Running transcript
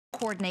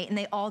coordinate and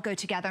they all go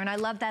together. And I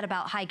love that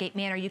about Highgate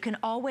Manor. You can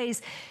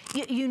always,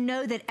 you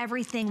know that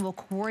everything will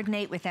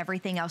coordinate with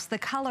everything else. The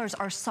colors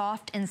are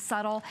soft and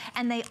subtle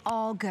and they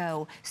all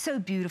go so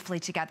beautifully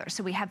together.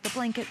 So we have the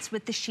blankets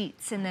with the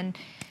sheets and then,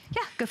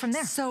 yeah, go from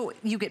there. So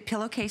you get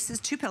pillowcases,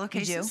 2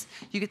 pillowcases.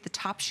 You get the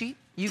top sheet,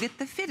 you get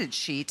the fitted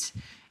sheet.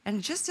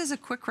 And just as a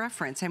quick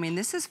reference, I mean,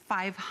 this is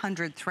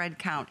 500 thread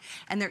count,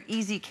 and they're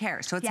easy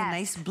care. So it's a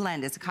nice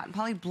blend. It's a cotton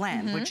poly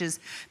blend, which has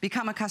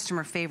become a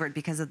customer favorite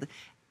because of the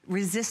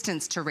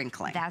resistance to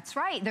wrinkling. That's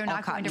right. They're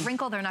not going to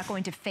wrinkle. They're not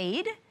going to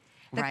fade.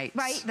 Right.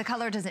 The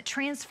color doesn't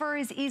transfer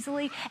as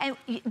easily. And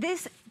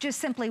this,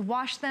 just simply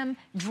wash them,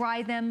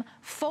 dry them,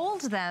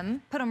 fold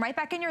them, put them right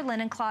back in your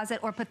linen closet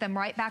or put them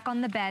right back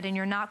on the bed, and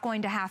you're not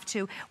going to have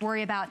to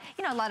worry about,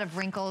 you know, a lot of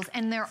wrinkles.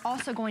 And they're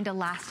also going to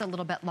last a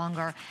little bit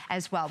longer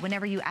as well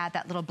whenever you add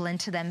that little blend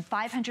to them.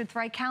 500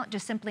 thread count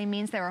just simply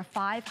means there are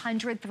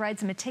 500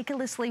 threads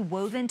meticulously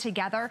woven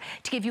together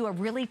to give you a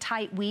really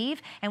tight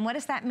weave. And what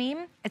does that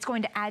mean? It's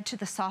going to add to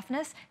the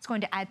softness. It's going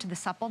to add to the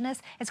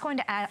suppleness. It's going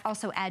to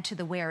also add to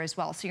the wear as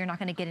well. So you're not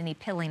going to get any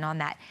pilling on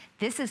that.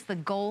 This is the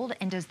gold,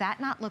 and does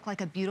that not look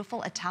like a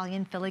beautiful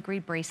Italian filigree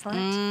bracelet?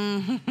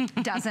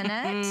 Doesn't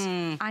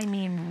it? I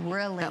mean,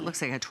 really. That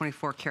looks like a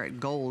 24 karat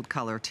gold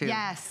color too.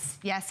 Yes,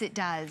 yes it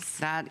does.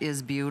 That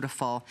is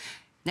beautiful.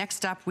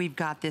 Next up, we've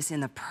got this in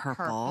the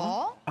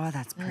purple. Oh,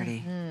 that's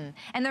pretty.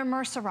 And they're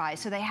mercerized,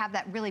 so they have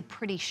that really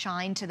pretty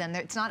shine to them.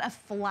 It's not a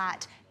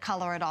flat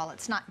color at all.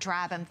 It's not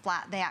drab and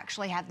flat. They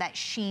actually have that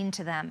sheen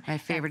to them. My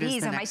favorite is the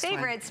next one. These are my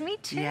favorites. Me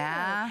too.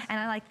 Yeah. And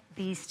I like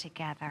these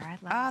together. I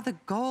love the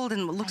gold,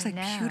 and it looks like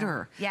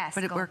pewter. Yes,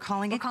 but we're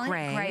calling it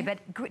gray.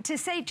 But to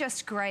say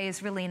just gray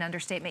is really an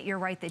understatement. You're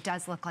right, it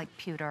does look like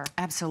pewter.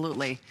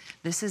 Absolutely.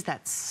 This is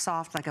that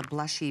soft, like a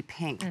blushy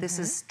pink. This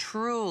is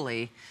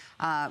truly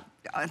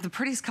the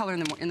prettiest color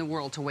in the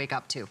world to wake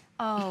up to.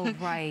 Oh,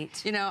 right.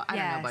 You know, I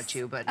don't know about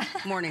you, but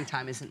morning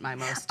time isn't my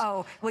most.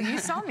 Oh, well, you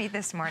saw me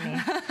this morning.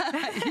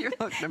 You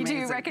looked amazing. Do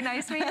you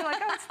recognize me? You're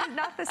like, oh, it's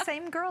not the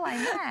same girl I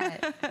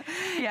met.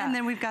 Yeah. And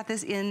then we've got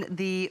this in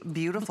the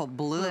beautiful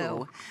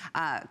blue.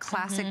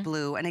 Classic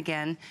blue. And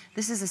again,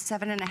 this is a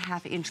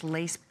 7.5-inch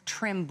lace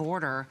trim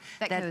border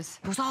that goes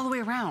all the way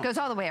around. Goes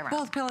all the way around.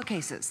 Both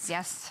pillowcases.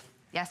 Yes.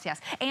 Yes,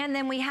 yes. And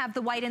then we have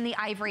the white and the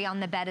ivory on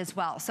the bed as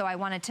well. So I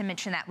wanted to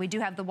mention that. We do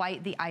have the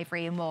white, the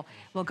ivory, and we'll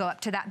go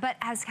up to that. But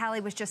as Callie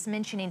was just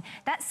mentioning,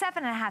 that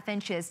 7.5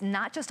 inches,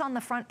 not just on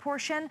the front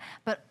portion,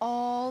 but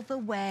all the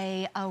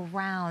way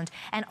around.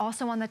 And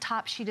also on the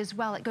top sheet as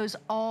well. It goes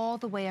all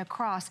the way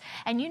across.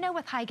 And you know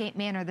with Highgate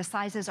Manor, the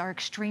sizes are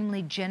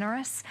extremely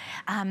generous.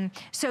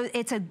 So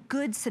it's a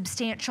good,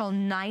 substantial,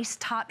 nice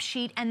top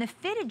sheet. And the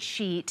fitted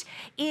sheet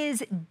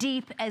is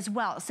deep as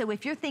well. So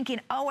if you're thinking,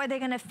 oh, are they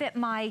gonna fit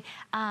my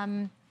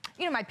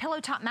you know, my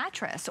pillow top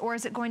mattress, or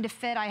is it going to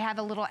fit? I have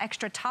a little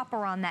extra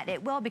topper on that.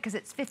 It will, because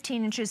it's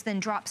 15 inches, then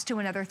drops to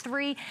another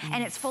 3,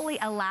 and it's fully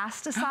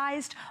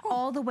elasticized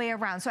all the way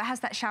around. So it has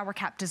that shower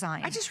cap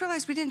design. I just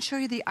realized we didn't show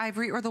you the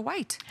ivory or the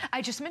white.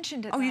 I just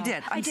mentioned it. Oh, you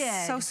did? I did.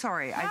 I'm so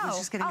sorry. I was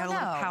just getting a little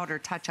powder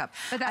touch up.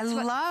 But that's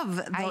I love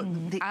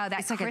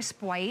that crisp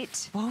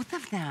white. Both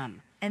of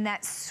them. And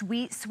that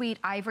sweet, sweet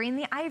ivory. And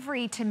the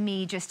ivory, to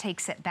me, just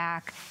takes it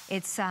back.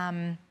 It's,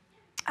 oh,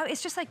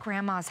 it's just like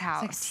Grandma's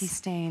house. It's like tea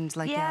stained,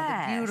 like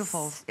the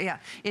beautiful. Yeah,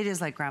 it is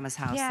like Grandma's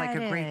house, like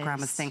a great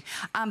Grandma's thing.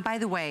 By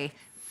the way,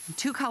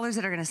 2 colors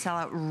that are going to sell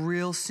out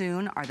real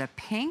soon are the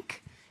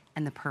pink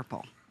and the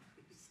purple.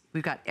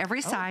 We've got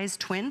every size,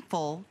 twin,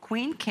 full,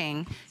 queen,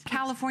 king,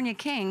 California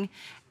king,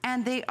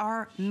 and they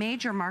are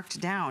major marked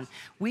down.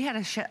 We had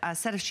a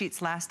set of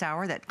sheets last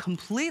hour that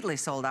completely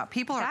sold out.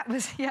 People are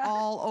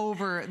all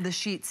over the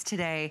sheets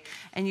today,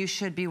 and you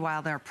should be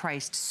while they're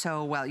priced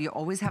so well. You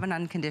always have an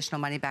unconditional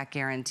money back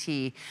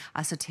guarantee,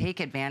 so take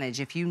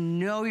advantage. If you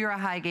know you're a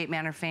Highgate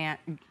Manor fan,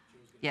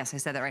 yes, I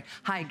said that right.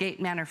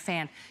 Highgate Manor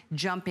fan,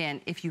 jump in.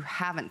 If you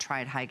haven't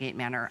tried Highgate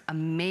Manor,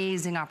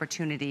 amazing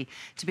opportunity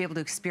to be able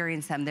to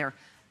experience them. They're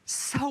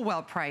so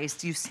well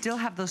priced. You still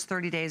have those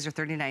 30 days or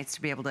 30 nights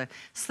to be able to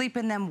sleep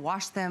in them,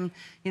 wash them,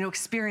 you know,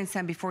 experience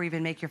them before you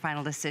even make your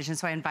final decision.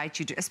 So I invite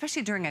you to,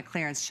 especially during a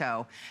clearance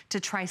show, to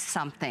try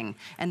something.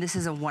 And this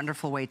is a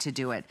wonderful way to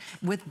do it.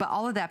 With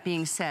all of that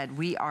being said,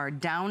 we are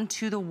down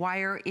to the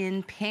wire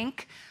in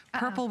pink.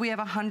 Purple, we have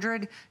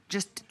 100,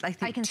 just I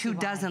think 2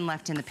 dozen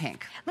left in the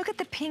pink. Look at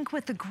the pink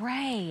with the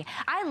gray.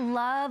 I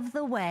love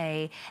the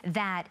way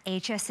that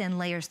HSN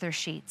layers their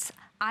sheets.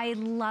 I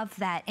love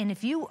that. And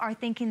if you are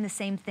thinking the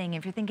same thing,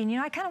 if you're thinking, you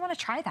know, I kind of want to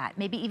try that,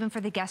 maybe even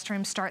for the guest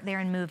room, start there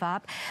and move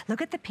up.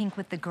 Look at the pink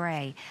with the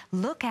gray.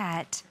 Look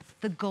at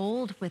the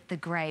gold with the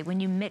gray. When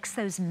you mix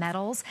those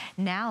metals,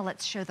 now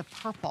let's show the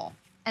purple.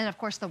 And of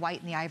course the white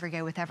and the ivory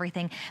go with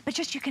everything. But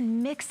just you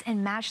can mix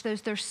and match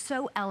those. They're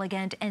so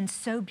elegant and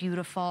so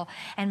beautiful.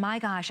 And my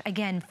gosh,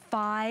 again,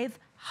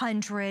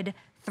 500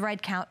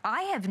 thread count.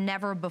 I have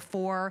never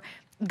before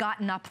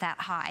gotten up that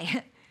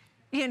high.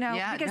 You know,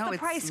 because the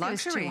price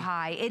goes too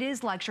high. It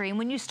is luxury. And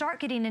when you start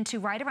getting into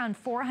right around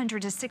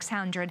 400 to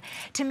 600,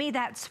 to me,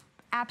 that's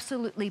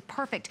absolutely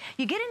perfect.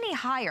 You get any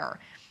higher,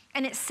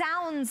 and it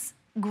sounds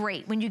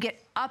great. When you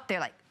get up there,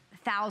 like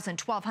 1,000,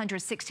 1,200,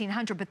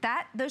 1,600, but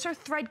those are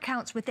thread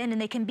counts within,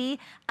 and they can be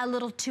a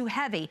little too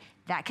heavy.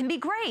 That can be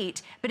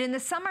great, but in the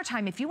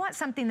summertime, if you want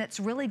something that's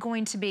really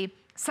going to be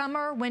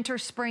summer, winter,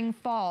 spring,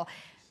 fall,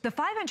 the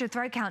 500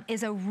 thread count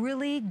is a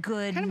really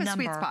good number. Kind of a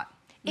sweet spot.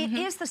 It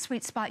is the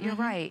sweet spot, you're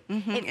right.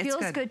 It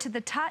feels good to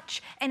the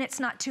touch, and it's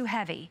not too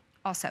heavy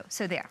also,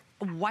 so there.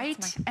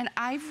 White and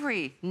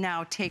ivory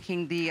now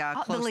taking the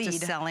close to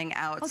selling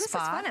out spot. This is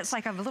fun. It's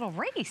like a little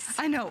race.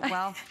 I know.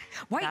 Well,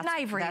 white and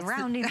ivory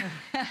rounding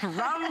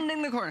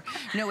rounding the corner.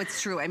 No,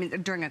 it's true. I mean,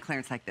 during a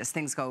clearance like this,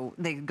 things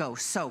go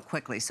so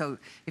quickly. So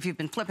if you've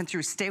been flipping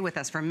through, stay with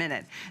us for a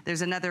minute.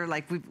 There's another,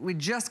 like we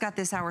just got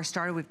this hour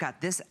started. We've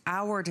got this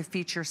hour to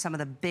feature some of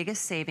the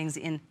biggest savings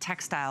in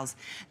textiles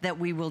that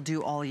we will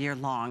do all year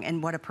long.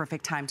 And what a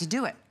perfect time to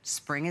do it.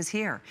 Spring is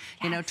here.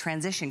 Yes. You know,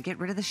 transition. Get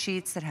rid of the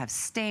sheets that have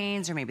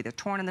stains, or maybe they're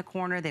torn in the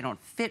corner, they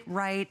don't fit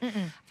right.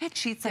 I've had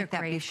sheets like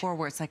that before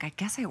where it's like, I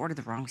guess I ordered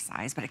the wrong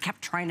size, but I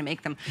kept trying to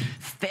make them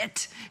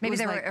fit. Maybe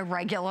they were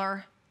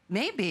irregular.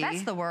 Maybe.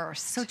 That's the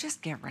worst. So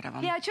just get rid of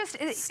them. Yeah,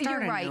 you're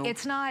right.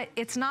 It's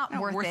not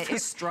worth it. The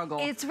struggle.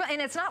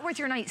 And it's not worth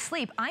your night's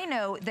sleep. I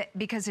know that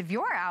because of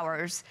your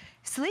hours,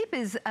 sleep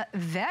is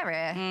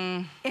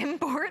very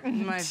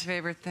important. My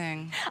favorite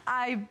thing.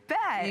 I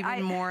bet.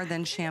 Even more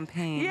than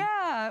champagne.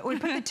 Yeah, we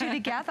put the two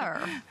together.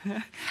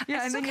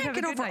 Yeah, and then you can't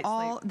get over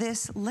all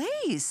this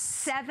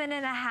lace.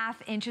 7.5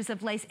 inches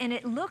of lace, and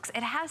it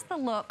has the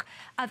look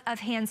of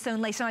hand-sewn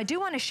lace. Now, I do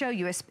want to show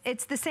you,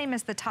 it's the same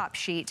as the top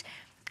sheet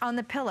on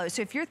the pillow.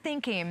 So if you're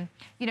thinking,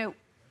 you know,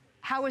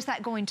 how is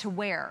that going to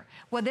wear?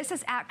 Well, this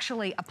is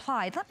actually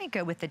applied. Let me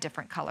go with the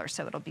different color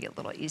so it'll be a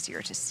little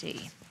easier to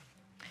see.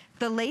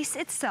 The lace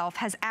itself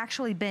has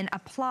actually been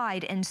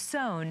applied and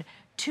sewn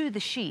to the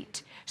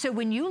sheet. So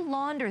when you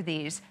launder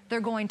these, they're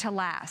going to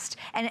last.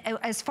 And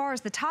as far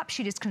as the top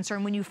sheet is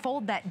concerned, when you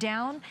fold that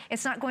down,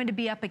 it's not going to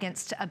be up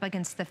against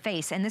the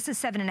face. And this is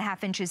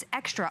 7.5 inches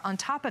extra on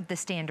top of the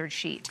standard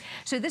sheet.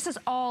 So this is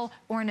all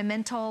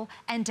ornamental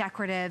and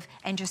decorative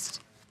and just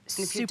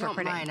And if you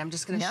don't mind, I'm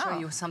just going to show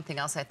you something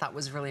else I thought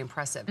was really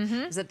impressive.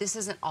 Is that this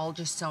isn't all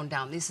just sewn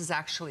down. This is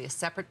actually a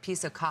separate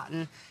piece of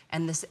cotton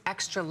and this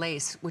extra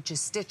lace, which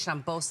is stitched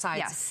on both sides.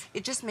 Yes.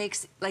 It just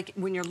makes, like,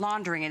 when you're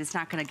laundering it, it's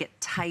not going to get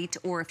tight,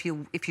 or if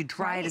you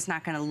dry it, it's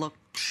not going to look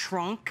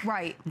shrunk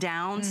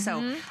down.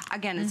 So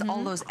again, it's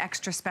all those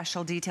extra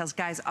special details.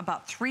 Guys,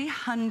 about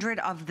 300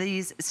 of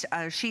these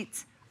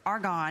sheets are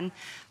gone.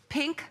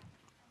 Pink,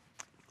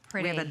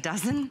 we have a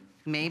dozen.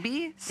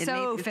 Maybe. It's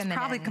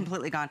probably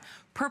completely gone.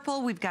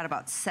 Purple, we've got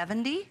about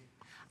 70.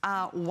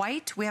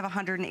 White, we have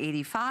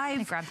 185. Let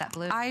me grab that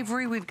blue.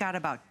 Ivory, we've got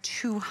about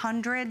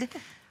 200.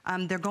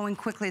 They're going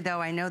quickly,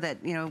 though. I know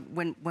that, you know,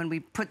 when we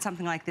put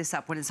something like this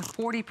up, when it's a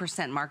 40%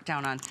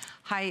 markdown on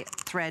high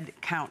thread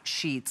count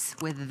sheets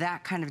with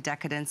that kind of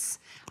decadence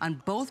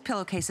on both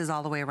pillowcases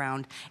all the way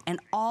around and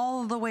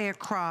all the way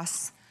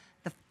across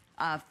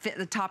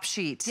the top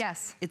sheet.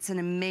 Yes. It's an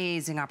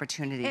amazing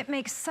opportunity. It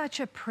makes such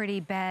a pretty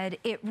bed.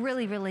 It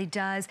really, really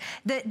does.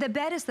 The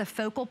bed is the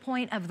focal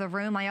point of the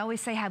room. I always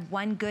say have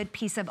one good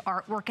piece of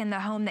artwork in the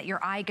home that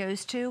your eye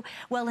goes to.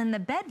 Well, in the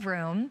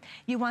bedroom,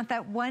 you want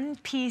that one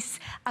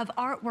piece of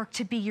artwork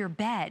to be your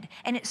bed.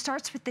 And it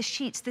starts with the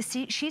sheets. The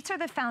sheets are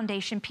the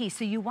foundation piece.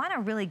 So you want a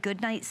really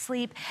good night's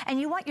sleep, and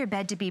you want your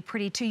bed to be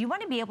pretty too. You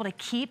want to be able to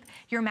keep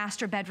your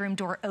master bedroom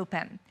door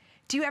open.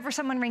 Do you ever,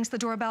 someone rings the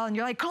doorbell and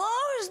you're like, close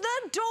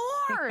the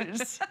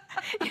doors?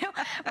 You know,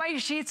 my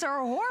sheets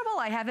are horrible.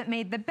 I haven't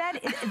made the bed.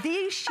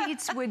 These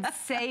sheets would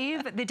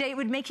save the day. It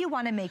would make you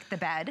want to make the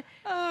bed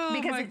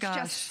because it's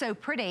just so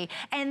pretty.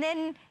 And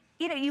then,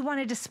 you know, you want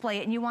to display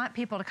it and you want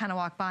people to kind of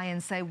walk by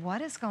and say, what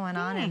is going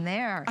on in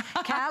there?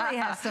 Callie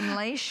has some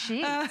lace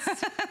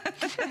sheets.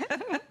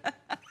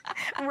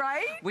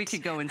 Right? We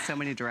could go in so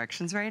many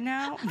directions right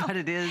now, but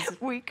it is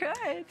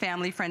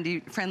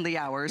family-friendly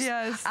hours.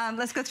 Yes.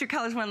 Let's go through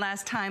colors one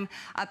last time.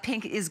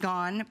 Pink is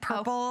gone.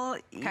 Purple,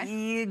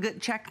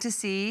 good check to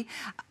see.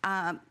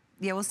 Yeah,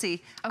 we'll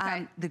see.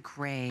 Okay. The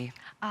gray.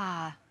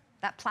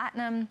 That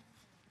platinum,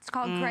 it's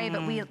called gray,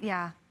 but isn't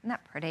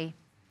that pretty?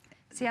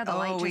 See how the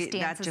light just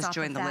dances that just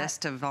joined the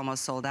list of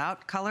almost sold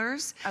out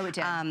colors. Oh, it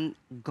did.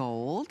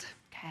 Gold.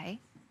 Okay.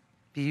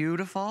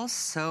 Beautiful,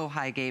 so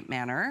Highgate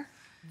manner.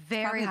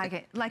 Very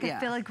Highgate, like a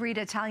filigreed,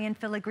 Italian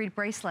filigreed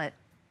bracelet.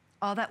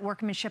 All that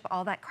workmanship,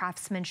 all that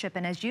craftsmanship,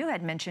 and as you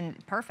had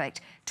mentioned, perfect,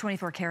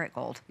 24 karat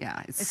gold.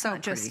 Yeah, it's so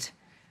not pretty.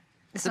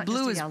 The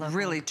blue is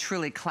really,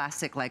 truly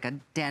classic, like a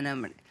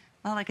denim,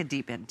 well, like a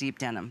deep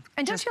denim.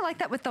 And don't you like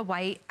that with the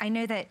white? I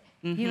know that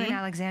you and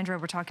Alexandra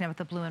were talking about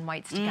the blue and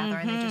whites together,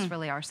 and they just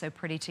really are so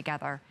pretty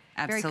together.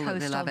 Absolutely very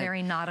coastal, love it.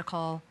 Very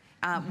nautical.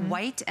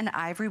 White and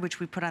ivory,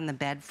 which we put on the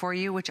bed for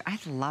you, which I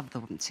love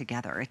them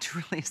together. It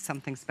really is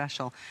something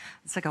special.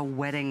 It's like a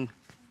wedding,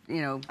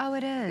 you know. Oh,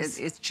 it is.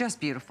 It's just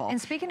beautiful.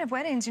 And speaking of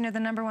weddings, you know, the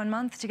 #1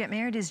 month to get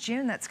married is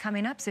June. That's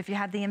coming up. So if you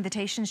have the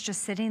invitations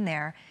just sitting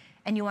there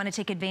and you want to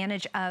take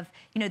advantage of,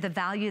 you know, the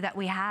value that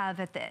we have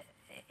at the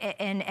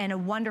and a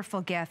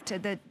wonderful gift.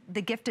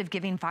 The gift of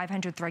giving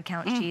 500 thread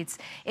count sheets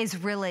is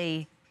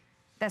really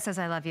That says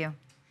I love you.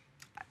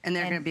 And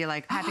they're gonna be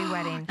like, happy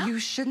wedding. You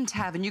shouldn't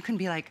have. And you can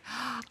be like,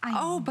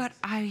 oh, but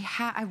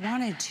I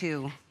wanted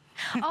to.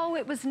 Oh,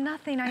 it was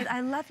nothing. I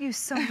love you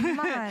so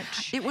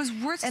much. It was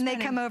worth And they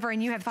come over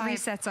and you have 3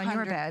 sets on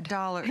your bed.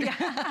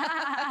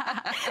 Yeah.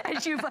 And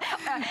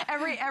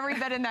every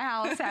bed in the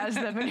house has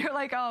them. And you're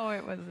like, oh,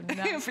 it was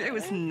nothing. It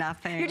was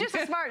nothing. You're just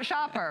a smart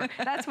shopper.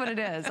 That's what it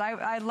is.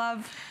 I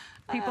love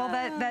people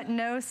that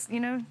know, you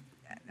know,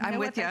 I'm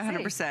with you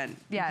 100%.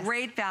 Yes.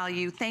 Great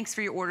value. Thanks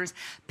for your orders.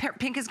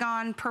 Pink is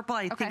gone. Purple,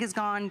 I think, is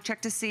gone.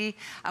 Check to see.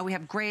 We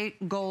have gray,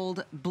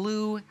 gold,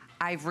 blue,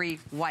 ivory,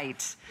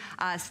 white.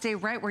 Stay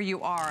right where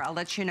you are. I'll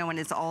let you know when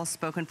it's all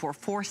spoken for.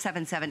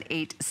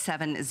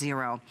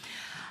 477870.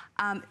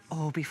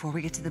 Before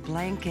we get to the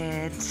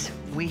blanket,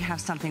 we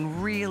have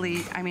something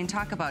really, I mean,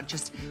 talk about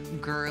just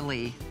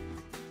girly.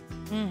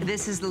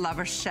 This is La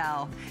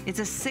Rochelle. It's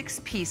a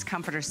 6-piece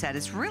comforter set.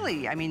 It's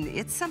really, I mean,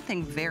 it's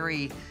something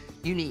very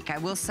unique, I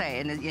will say,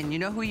 and you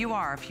know who you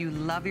are. If you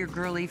love your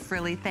girly,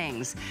 frilly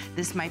things,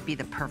 this might be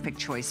the perfect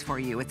choice for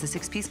you. It's a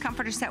 6-piece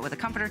comforter set with a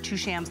comforter, 2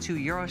 shams, 2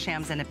 Euro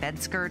shams, and a bed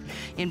skirt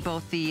in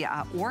both the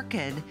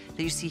orchid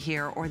that you see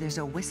here, or there's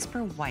a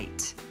whisper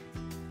white.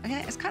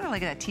 Okay, it's kind of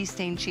like that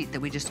tea-stained sheet that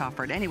we just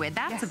offered. Anyway,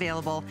 that's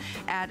available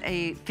at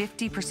a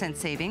 50%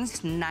 savings,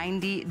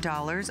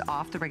 $90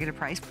 off the regular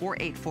price,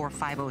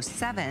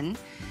 $484,507.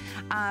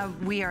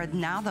 We are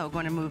now, though,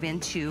 going to move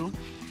into,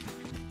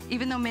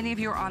 even though many of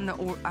you are on the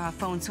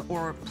phones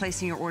or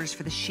placing your orders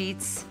for the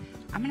sheets,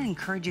 I'm gonna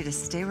encourage you to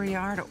stay where you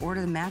are to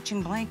order the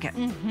matching blanket,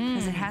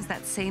 because it has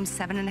that same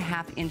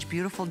 7.5-inch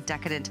beautiful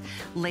decadent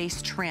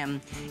lace trim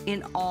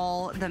in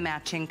all the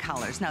matching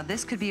colors. Now,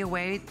 this could be a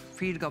way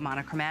for you to go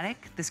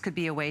monochromatic. This could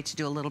be a way to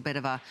do a little bit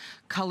of a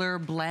color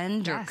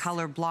blend or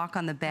color block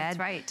on the bed. That's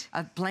right.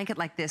 A blanket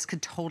like this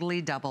could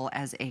totally double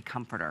as a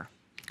comforter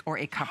or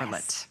a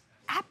coverlet.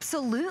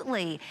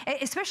 Absolutely,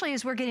 especially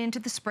as we're getting into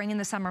the spring and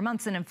the summer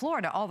months, and in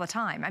Florida all the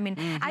time. I mean,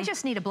 I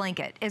just need a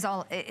blanket. Is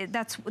all.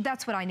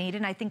 That's what I need,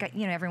 and I think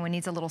everyone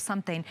needs a little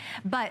something.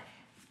 But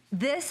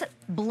this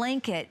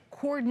blanket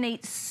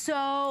coordinates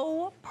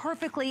so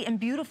perfectly and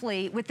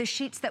beautifully with the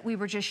sheets that we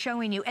were just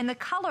showing you, and the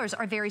colors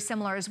are very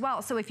similar as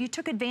well. So if you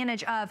took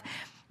advantage of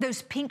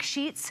those pink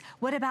sheets,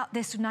 what about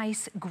this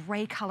nice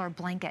gray color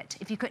blanket?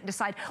 If you couldn't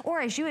decide,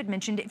 or as you had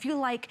mentioned, if you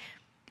like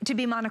to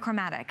be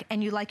monochromatic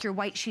and you like your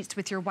white sheets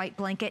with your white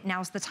blanket,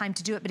 now's the time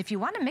to do it. But if you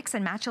want to mix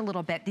and match a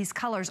little bit, these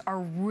colors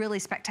are really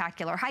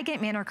spectacular. Highgate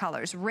Manor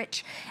colors,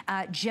 rich,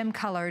 gem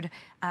colored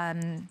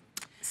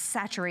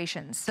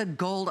saturations. The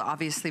gold,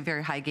 obviously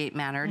very Highgate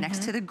Manor,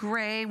 next to the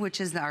gray, which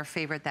is our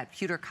favorite, that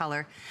pewter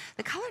color.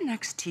 The color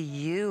next to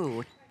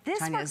you, this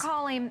Tanya's, we're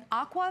calling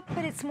aqua,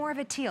 but it's more of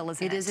a teal,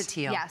 isn't it? It is a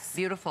teal. Yes.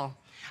 Beautiful.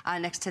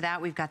 Next to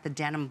that, we've got the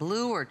denim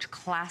blue or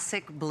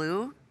classic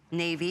blue.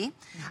 Navy.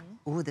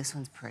 Ooh, this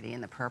one's pretty in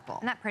the purple.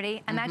 Isn't that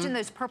pretty? Imagine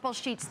those purple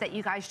sheets that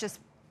you guys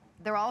just,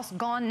 they're all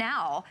gone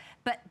now,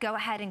 but go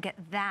ahead and get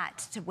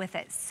that with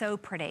it. So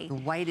pretty. The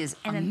white is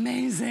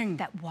amazing.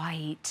 That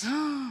white,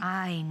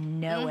 I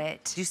know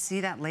it. Do you see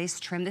that lace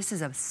trim? This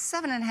is a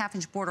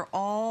 7.5-inch border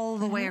all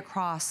the way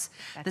across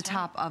the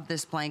top of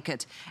this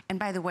blanket. And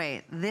by the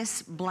way,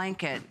 this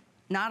blanket,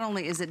 not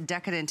only is it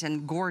decadent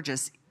and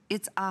gorgeous,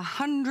 it's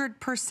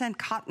 100%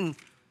 cotton.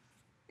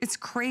 It's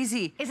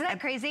crazy. Isn't that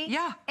crazy?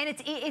 Yeah. And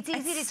it's easy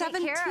to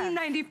take care of.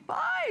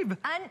 $17.95.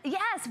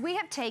 Yes, we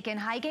have taken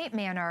Highgate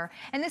Manor,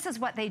 and this is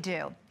what they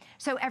do.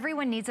 So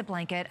everyone needs a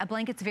blanket. A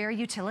blanket's very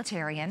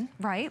utilitarian,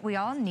 right? We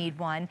all need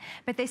one.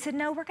 But they said,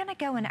 no, we're gonna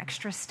go an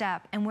extra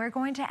step, and we're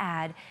going to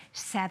add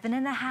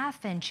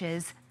 7.5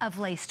 inches of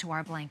lace to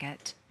our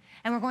blanket.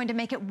 And we're going to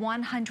make it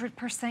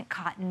 100%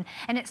 cotton.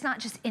 And it's not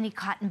just any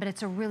cotton, but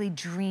it's a really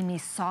dreamy,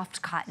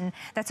 soft cotton.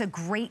 That's a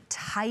great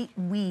tight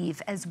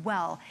weave as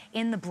well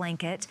in the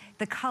blanket.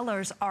 The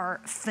colors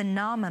are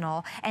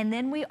phenomenal. And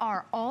then we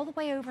are all the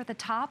way over the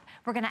top.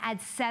 We're gonna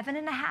add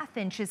 7.5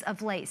 inches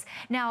of lace.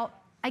 Now,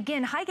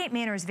 again, Highgate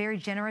Manor is very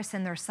generous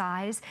in their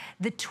size.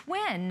 The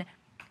twin,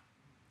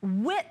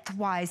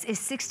 width-wise, is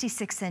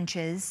 66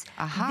 inches.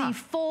 The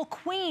full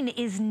queen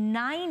is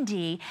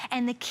 90,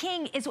 and the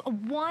king is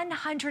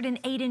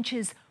 108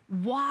 inches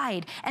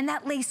wide, and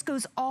that lace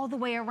goes all the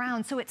way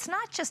around. So it's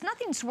not just,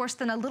 nothing's worse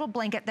than a little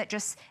blanket that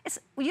just,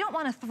 you don't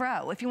want to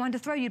throw. If you wanted to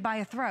throw, you'd buy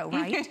a throw,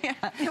 right?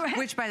 Right?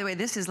 Which, by the way,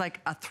 this is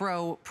like a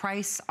throw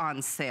price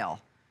on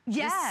sale.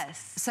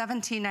 Yes.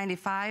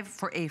 $17.95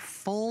 for a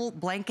full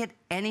blanket,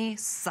 any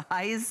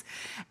size,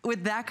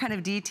 with that kind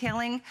of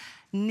detailing.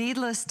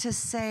 Needless to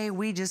say,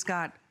 we just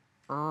got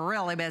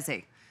really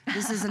busy.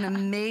 This is an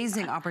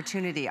amazing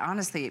opportunity.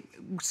 Honestly,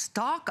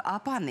 stock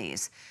up on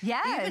these.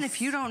 Yes. Even if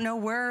you don't know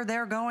where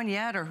they're going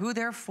yet or who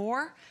they're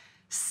for,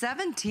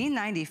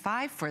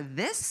 $17.95 for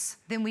this?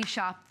 Then we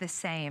shop the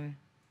same.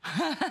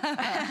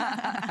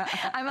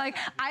 I'm like,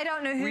 I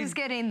don't know who's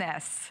getting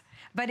this.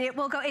 But it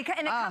will go, and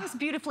it comes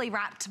beautifully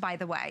wrapped, by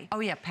the way. Oh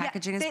yeah,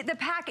 packaging is, the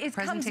pack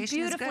comes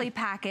beautifully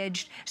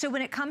packaged. So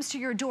when it comes to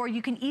your door,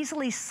 you can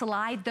easily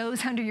slide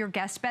those under your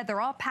guest bed.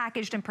 They're all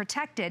packaged and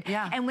protected.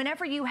 Yeah. And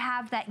whenever you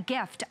have that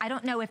gift, I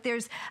don't know if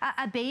there's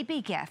a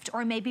baby gift,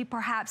 or maybe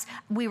perhaps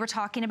we were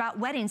talking about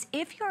weddings.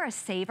 If you're a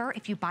saver,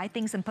 if you buy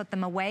things and put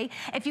them away,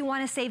 if you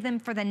want to save them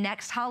for the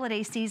next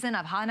holiday season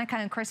of Hanukkah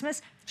and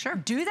Christmas, sure,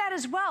 do that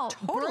as well.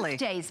 Totally.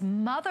 Birthdays,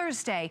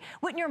 Mother's Day.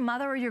 Wouldn't your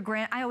mother or your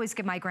I always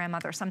give my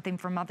grandmother something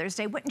for Mother's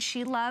Day. Wouldn't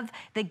she love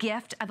the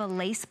gift of a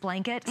lace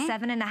blanket,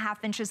 7.5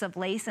 inches of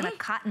lace and a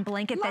cotton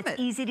blanket that's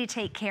easy to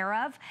take care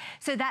of?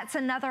 So that's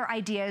another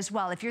idea as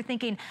well. If you're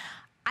thinking,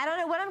 I don't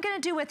know what I'm gonna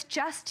do with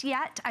just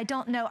yet, I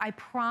don't know, I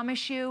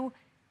promise you,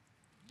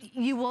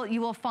 you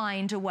will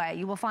find a way.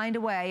 You will find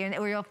a way,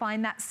 or you'll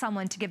find that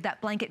someone to give that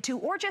blanket to,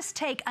 or just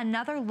take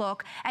another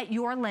look at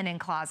your linen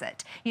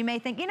closet. You may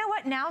think, you know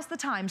what, now's the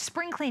time.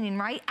 Spring cleaning,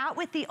 right? Out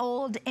with the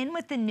old, in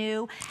with the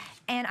new.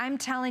 And I'm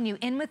telling you,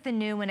 in with the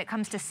new when it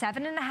comes to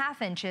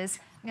 7.5 inches.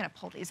 I'm gonna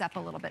pull these up a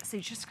little bit so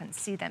you just can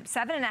see them.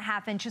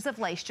 7.5 inches of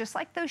lace, just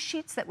like those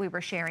sheets that we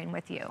were sharing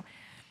with you.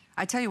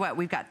 I tell you what,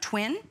 we've got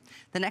twin.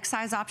 The next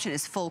size option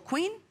is full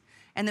queen.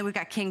 And then we've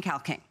got king, cal,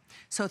 king.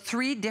 So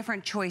 3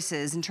 different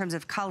choices in terms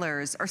of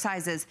colors or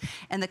sizes.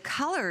 And the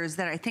colors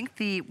that I think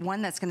the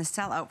one that's gonna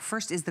sell out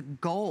first is the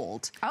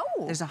gold.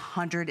 Oh. There's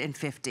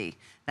 150,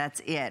 that's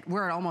it.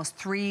 We're at almost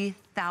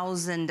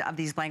 3,000 of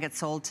these blankets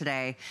sold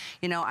today.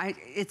 You know,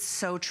 it's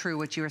so true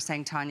what you were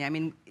saying, Tanya. I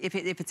mean, if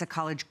it's a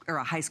college or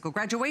a high school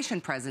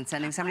graduation present,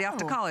 sending somebody off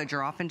to college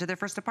or off into their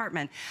first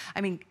apartment,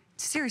 I mean,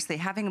 seriously,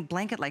 having a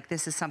blanket like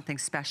this is something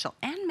special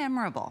and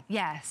memorable.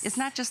 Yes. It's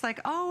not just like,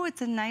 oh,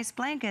 it's a nice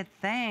blanket,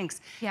 thanks.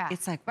 Yeah.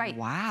 It's like,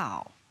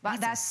 wow.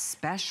 That's a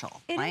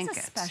special blanket. It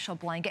is a special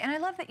blanket. And I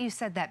love that you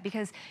said that,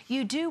 because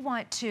you do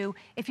want to,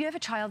 if you have a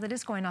child that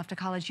is going off to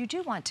college, you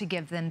do want to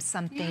give them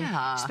something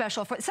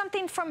special,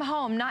 something from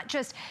home, not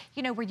just,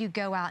 you know, where you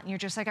go out and you're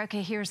just like,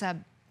 okay, here's a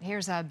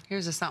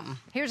something.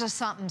 Here's a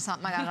something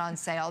I got it on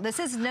sale. This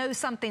is no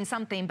something,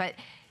 but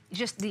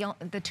just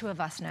the two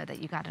of us know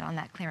that you got it on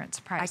that clearance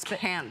price. I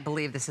can't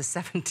believe this is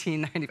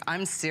 $17.95.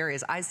 I'm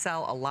serious. I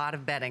sell a lot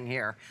of bedding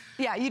here.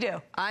 Yeah, you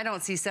do. I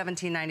don't see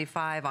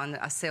 $17.95 on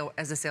a sale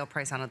as a sale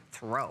price on a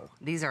throw.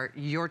 These are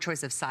your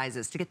choice of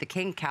sizes. To get the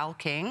king, cal,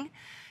 king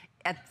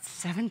at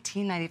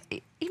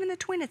 $17.95. Even the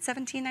twin at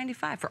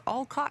 $17.95 for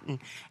all cotton.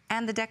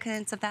 And the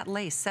decadence of that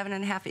lace,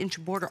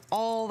 7.5-inch border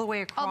all the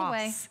way across. All the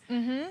way.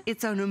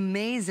 It's an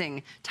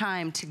amazing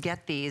time to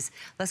get these.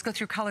 Let's go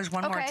through colors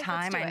one more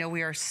time. I know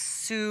we are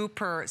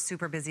super,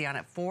 super busy on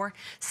it.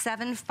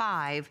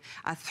 475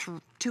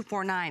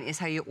 249 is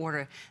how you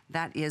order.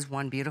 That is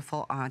one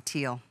beautiful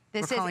teal.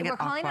 We're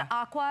calling it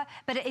aqua,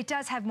 but it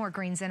does have more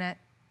greens in it.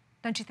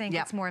 Don't you think?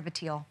 It's more of a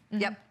teal.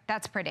 Yep.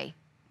 That's pretty.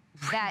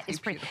 That is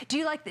pretty. Do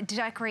you like to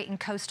decorate in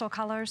coastal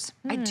colors?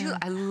 I do.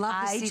 I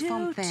love the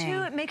seafoam thing. I do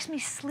too. It makes me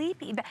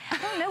sleepy. I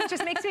don't know. It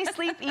just makes me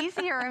sleep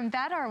easier and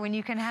better when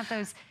you can have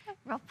those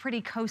real pretty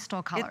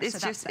coastal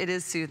colors. It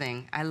is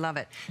soothing. I love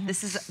it.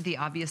 This is the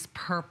obvious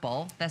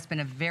purple. That's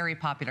been a very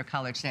popular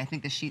color today. I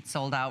think the sheet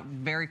sold out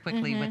very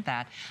quickly with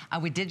that.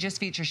 We did just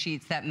feature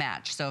sheets that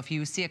match. So if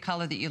you see a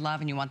color that you love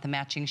and you want the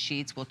matching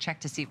sheets, we'll check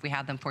to see if we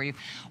have them for you.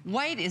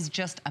 White is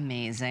just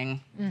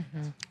amazing.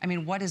 I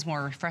mean, what is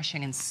more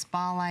refreshing and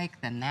spa-like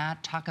than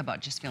that? Talk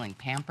about just feeling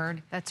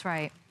pampered. That's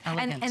right.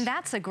 And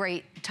that's a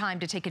great time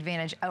to take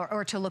advantage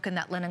or to look in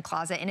that linen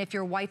closet. And if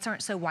your whites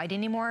aren't so white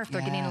anymore, if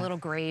they're getting a little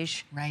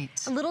grayish,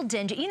 a little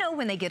dingy, you know,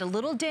 when they get a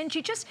little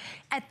dingy, just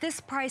at this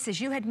price,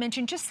 as you had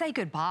mentioned, just say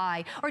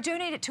goodbye or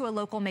donate it to a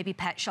local maybe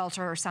pet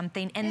shelter or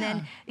something. And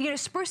then, you know,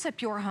 spruce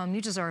up your home.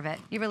 You deserve it.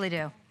 You really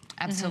do.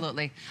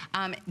 Absolutely.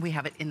 We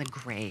have it in the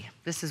gray.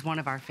 This is one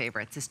of our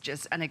favorites. It's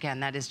just, and again,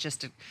 that is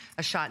just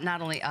a shot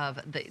not only of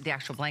the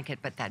actual blanket,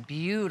 but that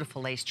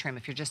beautiful lace trim.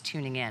 If you're just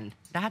tuning in,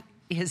 that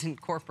is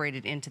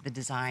incorporated into the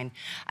design.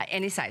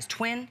 Any size,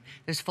 twin,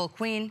 there's full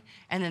queen,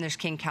 and then there's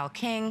king, cal,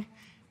 king.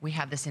 We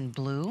have this in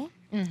blue.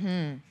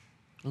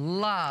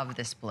 Love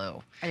this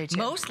blue. I do too.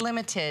 Most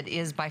limited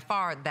is by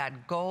far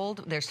that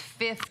gold. There's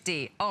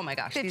 50. Oh my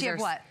gosh. 50 of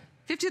what?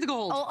 50 of the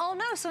gold. Oh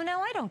no, so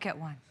now I don't get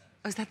one.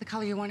 Oh, is that the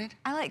color you wanted?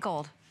 I like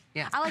gold.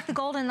 Yeah. I like the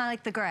gold and I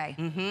like the gray.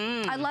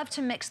 I love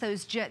to mix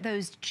those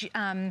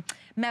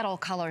metal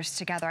colors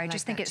together. I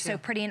just think it's so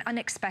pretty and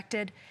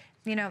unexpected.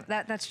 You know,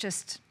 that's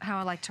just how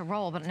I like to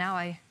roll, but now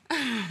I...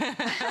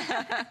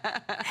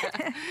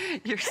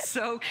 You're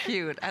so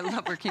cute. I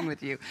love working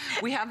with you.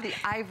 We have the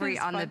ivory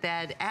on the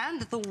bed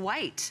and the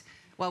white.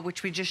 Well,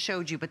 which we just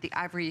showed you, but the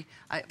ivory,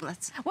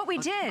 What we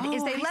did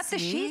is they left the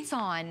sheets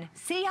on.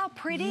 See how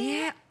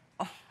pretty?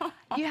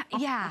 Yeah.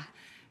 Yeah.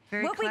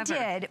 Very clever. We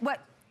did,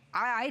 what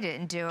I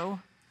didn't do,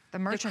 the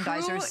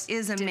merchandisers. The crew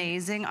is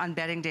amazing on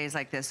bedding days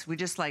like this. We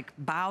just like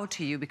bow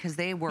to you because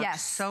they work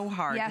so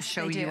hard to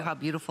show you how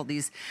beautiful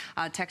these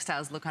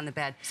textiles look on the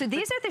bed. So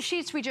these are the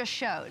sheets we just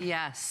showed.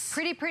 Yes.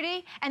 Pretty,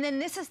 pretty. And then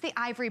this is the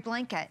ivory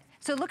blanket.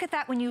 So look at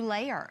that when you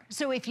layer.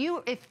 So if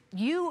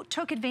you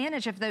took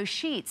advantage of those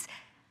sheets,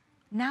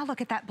 Now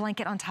look at that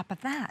blanket on top of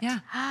that. Yeah.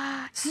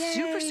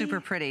 Super, super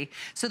pretty.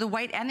 So the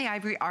white and the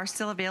ivory are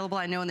still available.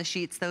 I know in the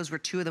sheets, those were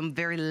two of them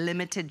very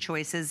limited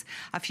choices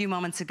a few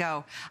moments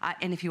ago.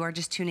 And if you are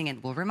just tuning in,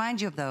 we'll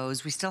remind you of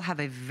those. We still have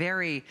a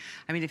very,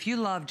 I mean, if you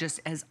love just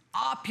as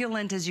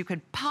opulent as you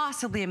could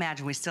possibly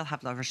imagine, we still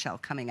have La Rochelle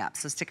coming up,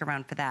 so stick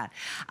around for that.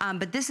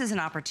 But this is an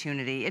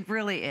opportunity, it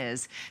really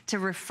is, to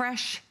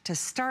refresh, to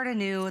start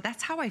anew.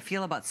 That's how I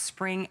feel about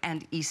spring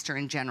and Easter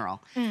in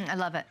general. I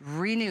love it.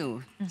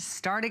 Renew,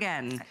 start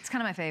again. It's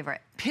kind of my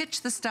favorite.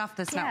 Pitch the stuff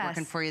that's not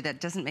working for you, that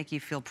doesn't make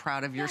you feel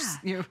proud of your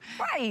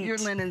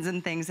linens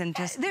and things, and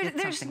just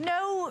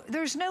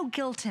there's no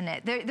guilt in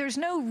it. There's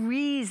no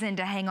reason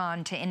to hang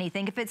on to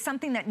anything. If it's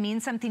something that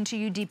means something to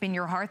you deep in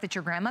your heart that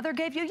your grandmother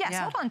gave you, yes,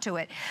 hold on to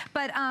it.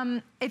 But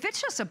if it's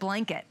just a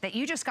blanket that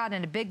you just got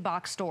in a big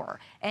box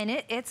store and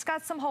it's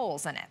got some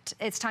holes in it,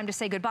 it's time to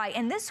say goodbye.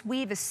 And this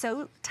weave is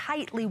so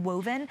tightly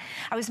woven.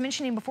 I was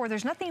mentioning before,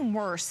 there's nothing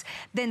worse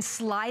than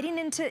sliding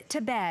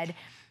into bed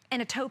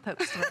and a toe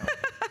pokes through.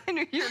 I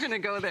knew you were gonna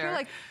go there. You're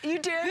like, you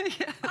did?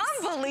 Yes.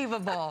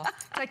 Unbelievable.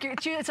 It's like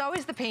it's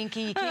always the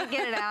pinky. You can't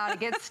get it out. It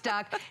gets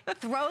stuck.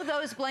 Throw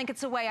those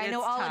blankets away. I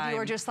know all of you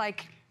are just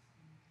like,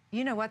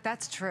 you know what?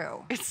 That's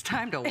true. It's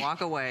time to walk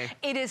away.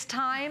 It is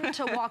time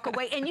to walk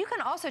away. And you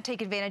can also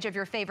take advantage of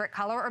your favorite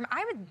color. Or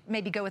I would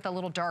maybe go with a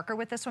little darker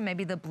with this one,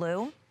 maybe the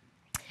blue.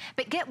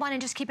 But get one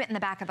and just keep it in the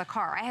back of the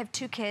car. I have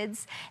two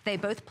kids. They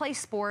both play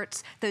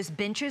sports. Those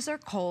benches are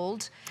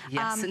cold.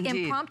 Yes,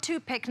 indeed. Impromptu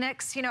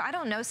picnics. You know, I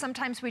don't know.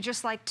 Sometimes we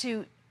just like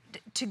to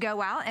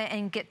go out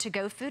and get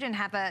to-go food and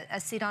have a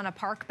seat on a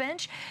park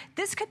bench.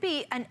 This could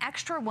be an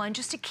extra one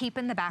just to keep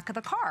in the back of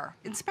the car.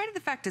 In spite of the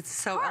fact it's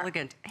so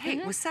elegant. Hey,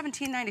 it was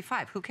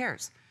 $17.95. Who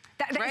cares?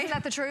 Right? Isn't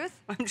that the truth?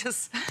 I'm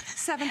just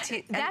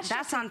 17. That's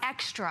just on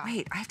extra.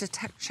 Wait, I have to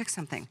check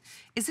something.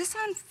 Is this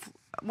on?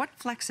 What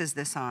flex is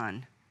this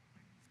on?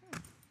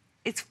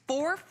 It's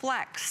 4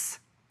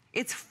 flex.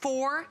 It's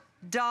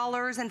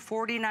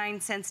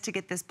 $4.49 to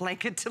get this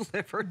blanket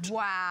delivered.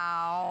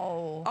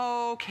 Wow.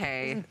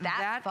 Okay. Isn't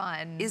that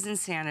fun? Is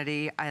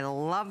insanity. I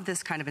love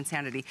this kind of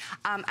insanity.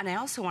 And I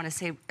also want to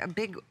say a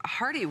big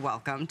hearty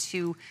welcome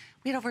to,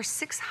 we had over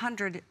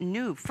 600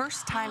 new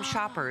first-time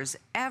shoppers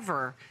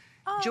ever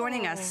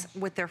joining us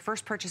with their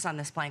first purchase on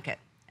this blanket.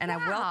 And I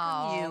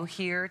welcome you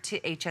here to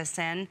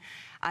HSN.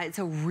 It's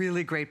a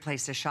really great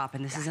place to shop,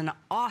 and this is an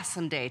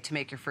awesome day to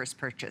make your first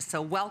purchase.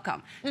 So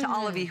welcome to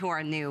all of you who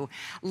are new.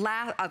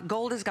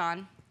 Gold is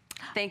gone.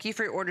 Thank you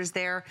for your orders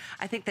there.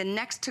 I think the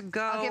next to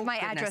go... I'll give my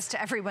address to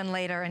everyone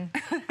later, and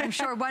I'm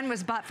sure one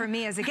was bought for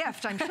me as a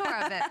gift. I'm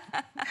sure of it.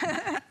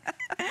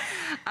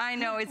 I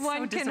know, it's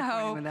so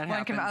disappointing when that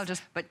happens. I'll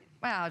just put it.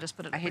 I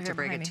hate to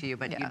break it to you,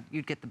 but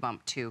you'd get the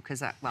bump too,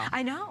 because well.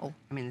 I know.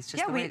 I mean, it's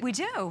just the way we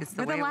do.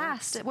 We're the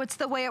last. What's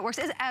the way it works?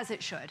 As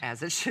it should.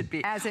 As it should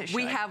be. As it should.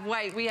 We have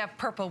white. We have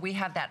purple. We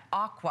have that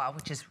aqua,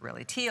 which is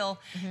really teal.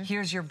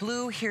 Here's your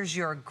blue. Here's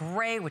your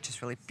gray, which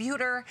is really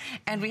beautiful.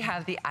 And we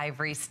have the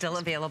ivory still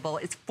available.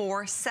 It's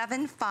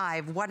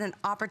 $475. What an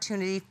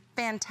opportunity!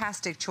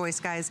 Fantastic choice,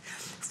 guys.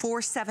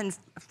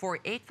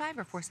 $485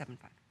 or $475?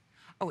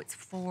 Oh, it's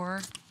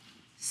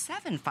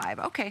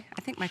 $475. Okay,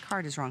 I think my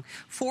card is wrong.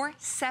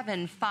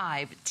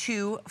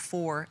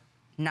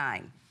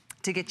 $475,249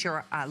 to get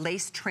your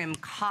lace trim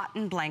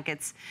cotton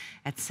blankets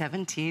at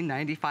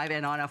 $17.95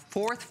 and on a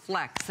 4th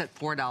flex at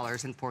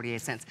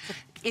 $4.48.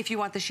 If you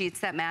want the sheets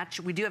that match,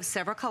 we do have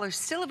several colors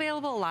still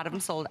available. A lot of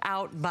them sold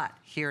out, but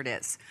here it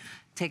is.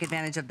 Take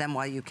advantage of them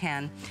while you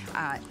can.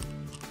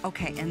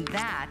 Okay, and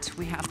that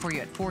we have for you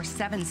at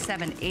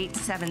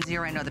 $477,870.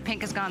 I know the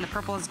pink is gone, the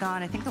purple is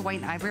gone. I think the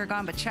white and ivory are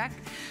gone, but check.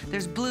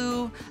 There's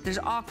blue, there's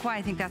aqua,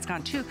 I think that's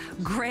gone too.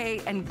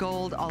 Gray and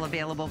gold all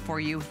available for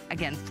you.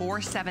 Again,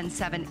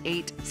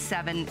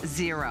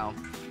 $477,870.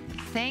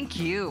 Thank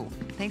you.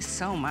 Thanks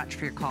so much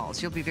for your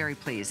calls. You'll be very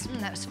pleased.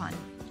 That was fun.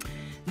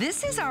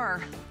 This is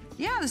our...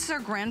 this is our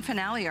grand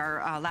finale,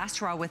 our last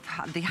hurrah with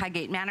the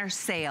Highgate Manor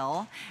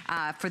sale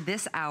for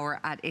this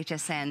hour at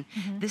HSN.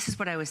 This is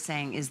what I was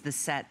saying is the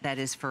set that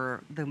is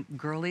for the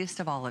girliest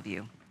of all of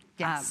you.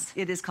 Yes.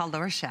 It is called La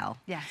Rochelle.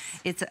 Yes.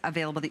 It's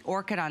available. The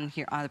orchid on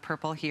here, the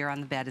purple here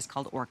on the bed is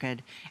called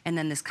orchid. And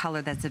then this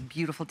color that's a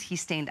beautiful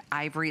tea-stained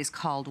ivory is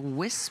called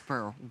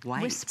Whisper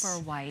White.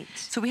 Whisper White.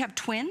 So we have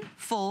twin,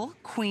 full,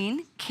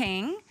 queen,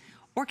 king,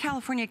 or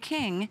California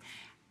king.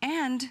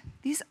 And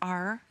these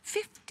are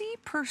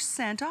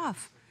 50%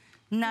 off.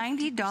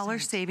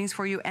 $90 savings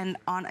for you, and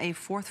on a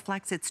 4th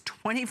flex, it's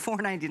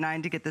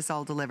 $24.99 to get this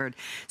all delivered.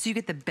 So you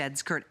get the bed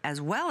skirt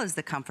as well as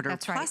the comforter,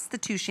 plus the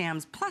 2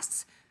 shams,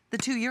 plus the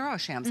 2 Euro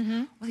shams.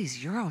 Well,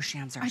 these Euro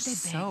shams are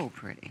so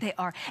pretty. They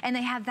are, and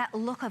they have that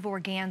look of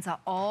organza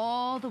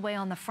all the way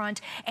on the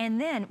front,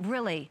 and then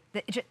really,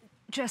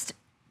 just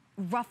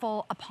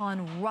ruffle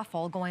upon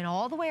ruffle going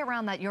all the way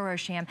around that Euro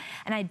sham.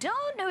 And I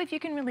don't know if you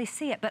can really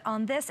see it, but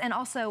on this and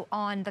also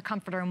on the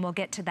comforter, and we'll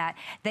get to that,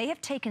 they have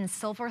taken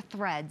silver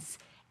threads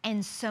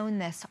and sewn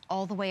this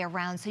all the way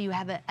around, so you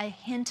have a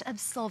hint of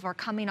silver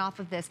coming off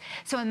of this.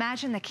 So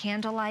imagine the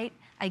candlelight.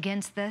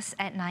 against this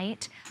at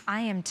night,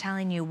 I am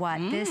telling you what,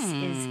 this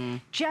is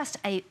just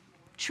a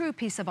true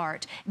piece of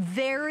art.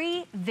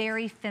 Very,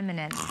 very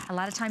feminine. A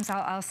lot of times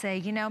I'll say,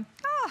 you know,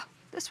 oh,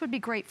 this would be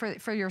great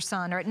for your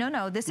son. Or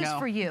no, this is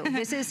for you.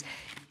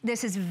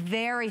 This is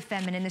very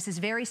feminine. This is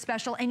very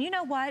special. And you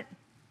know what?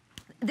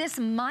 This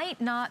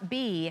might not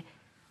be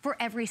for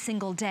every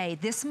single day.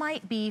 This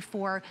might be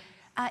for,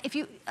 if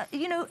you,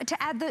 you know,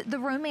 to add the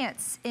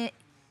romance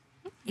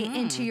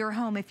into your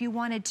home, if you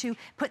wanted to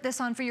put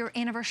this on for your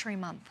anniversary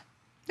month.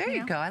 There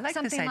you go. I like this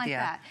idea. Something like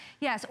that.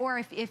 Yes,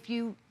 or if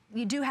you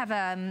do have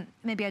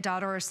maybe a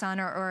daughter or son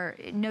or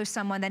know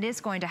someone that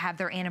is going to have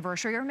their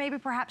anniversary, or maybe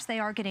perhaps they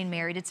are getting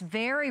married. It's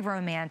very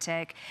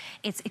romantic.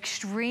 It's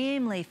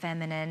extremely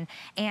feminine,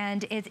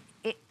 and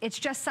it's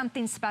just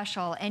something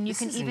special. And you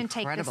can even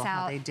take this out.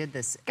 How they did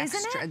this extra.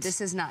 Isn't it?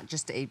 This is not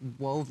just a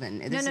woven.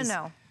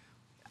 No.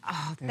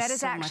 Oh, that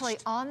is actually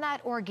on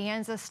that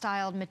organza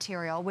styled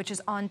material, which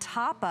is on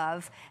top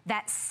of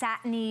that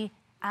satiny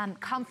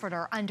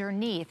comforter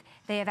underneath.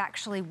 They have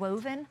actually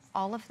woven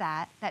all of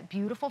that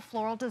beautiful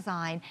floral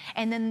design,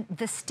 and then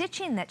the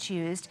stitching that's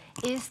used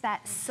is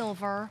that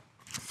silver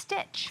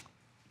stitch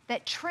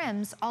that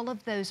trims all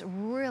of those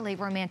really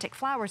romantic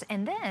flowers.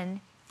 And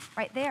then,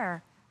 right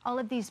there, all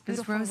of these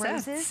beautiful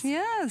roses.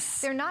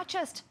 Yes. They're not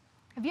just,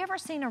 have you ever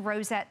seen a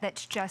rosette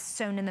that's just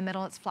sewn in the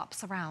middle, it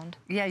flops around?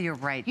 Yeah, you're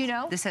right. You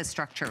know? This has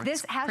structure.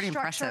 This has pretty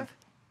structure. Impressive.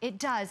 It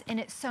does, and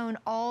it's sewn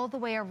all the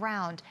way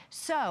around.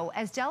 So,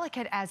 as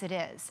delicate as it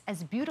is,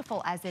 as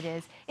beautiful as it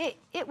is,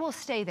 it will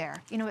stay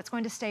there. You know, it's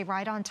going to stay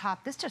right on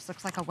top. This just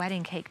looks like a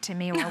wedding cake to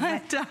me, or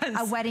a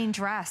wedding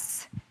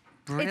dress.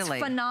 Really?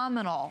 It's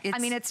phenomenal. I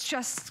mean, it's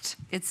just...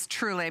 It's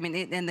truly, I mean,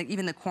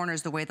 even the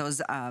corners, the way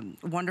those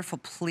wonderful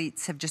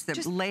pleats have just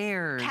the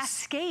layers.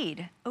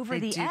 Cascade over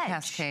the edge. They do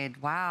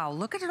cascade. Wow,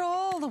 look at it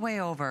all the way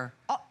over.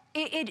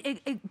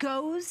 It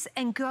goes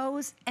and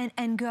goes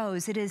and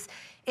goes. It is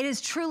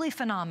truly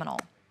phenomenal.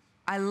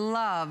 I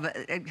love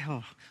it.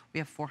 Oh, we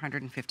have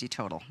 450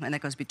 total, and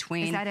that goes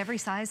between... Is that every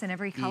size and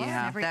every color? Yeah,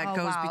 and every, that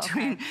goes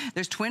between... Okay.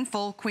 There's twin,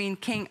 full, queen,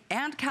 king,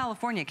 and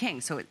California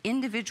king. So it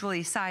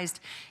individually sized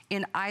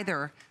in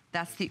either,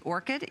 that's the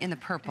orchid in the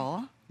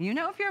purple. You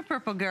know if you're a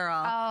purple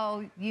girl.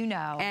 Oh, you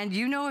know. And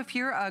you know if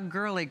you're a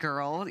girly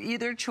girl.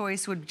 Either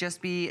choice would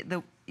just be,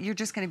 you're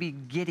just going to be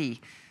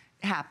giddy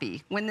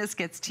happy when this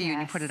gets to you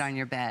and you put it on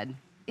your bed.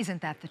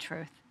 Isn't that the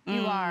truth?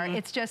 You are.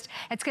 It's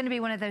going to be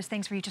one of those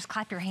things where you just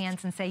clap your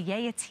hands and say,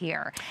 yay, it's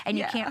here. And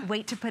you can't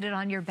wait to put it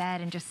on your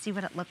bed and just see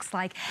what it looks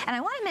like. And I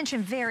want to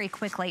mention very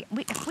quickly,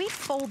 if we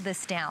fold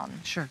this down.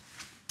 Sure.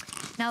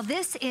 Now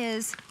this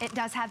is, it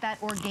does have that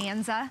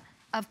organza,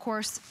 of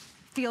course,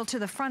 feel to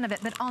the front of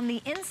it, but on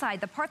the inside,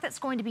 the part that's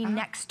going to be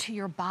next to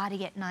your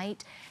body at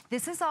night,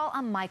 this is all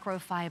a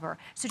microfiber.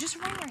 So just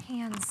run your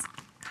hands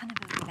kind of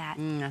over that.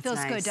 Feels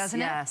nice. Good,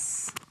 doesn't it?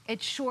 Yes.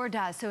 It sure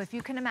does. So if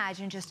you can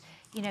imagine just,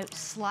 you know,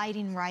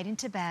 sliding right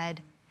into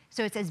bed.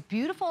 So it's as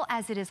beautiful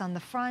as it is on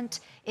the front.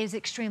 It is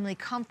extremely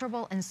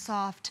comfortable and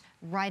soft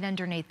right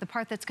underneath. The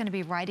part that's going to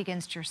be right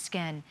against your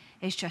skin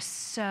is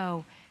just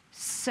so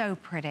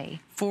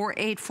pretty.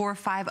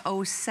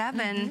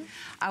 484507.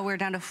 We're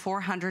down to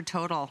 400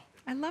 total.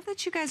 I love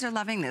that you guys are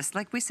loving this.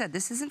 Like we said,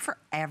 this isn't for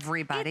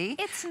everybody.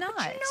 It's not.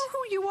 But you know who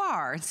you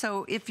are.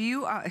 So if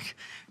you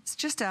it's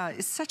just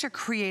it's such a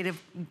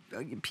creative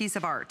piece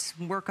of art,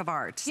 work of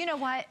art. You know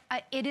what?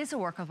 It is a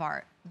work of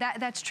art.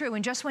 That's true.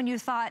 And just when you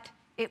thought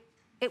it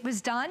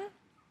was done,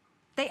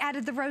 they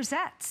added the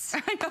rosettes.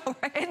 I know,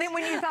 right? And then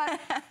when you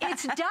thought,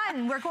 it's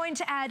done, we're going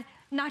to add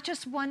not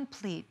just one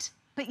pleat,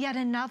 but yet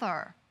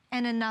another,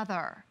 and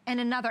another,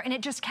 and another. And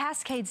it just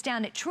cascades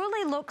down. It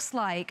truly looks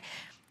like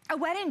a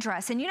wedding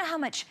dress. And you know how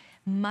much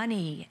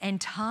money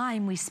and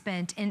time we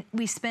spend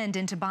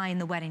into buying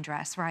the wedding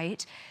dress,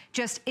 right?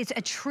 Just, it's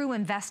a true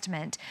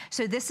investment.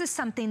 So this is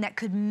something that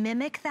could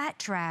mimic that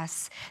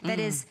dress that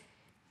is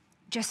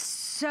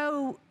just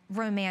so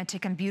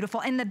romantic and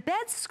beautiful. And the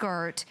bed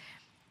skirt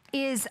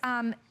is,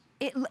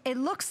 it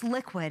looks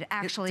liquid,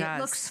 actually. It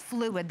looks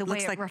fluid, the way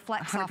it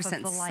reflects off of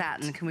the light.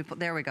 Satin. Can we put,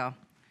 there we go.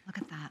 Look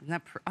at that. Isn't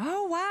that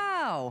oh,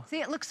 wow. See,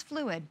 it looks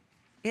fluid.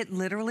 It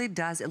literally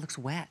does. It looks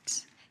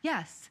wet.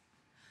 Yes.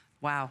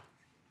 Wow.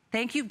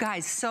 Thank you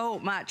guys so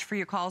much for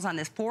your calls on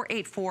this.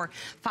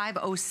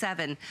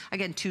 484507.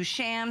 Again, 2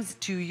 shams,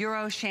 2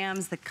 Euro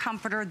shams, the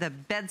comforter, the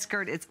bed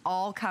skirt. It's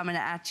all coming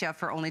at you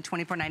for only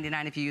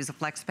 $24.99 if you use a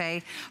flex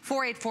pay.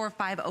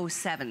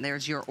 484507.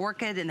 There's your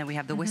orchid, and then we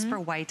have the Whisper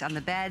White on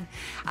the bed.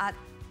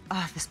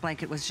 This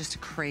blanket was just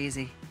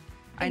crazy.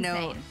 Insane. I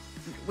know.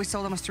 We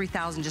sold almost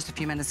 3,000 just a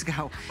few minutes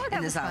ago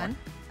in this hour.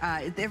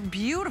 They're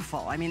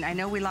beautiful. I mean, I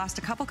know we lost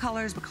a couple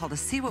colors, but call to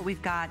see what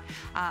we've got.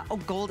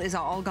 Gold is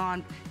all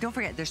gone. Don't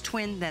forget, there's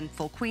twin, then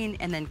full queen,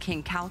 and then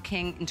king, Cal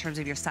King in terms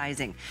of your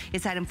sizing.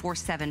 It's item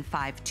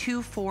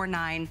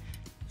 475249.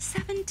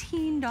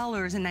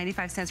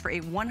 $17.95 for a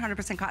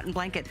 100% cotton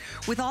blanket.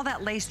 With all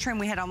that lace trim,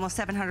 we had almost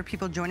 700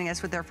 people joining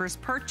us with their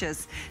first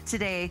purchase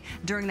today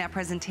during that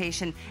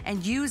presentation,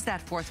 and use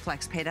that fourth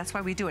flex pay. That's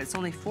why we do it. It's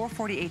only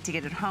 $448 to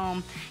get it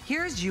home.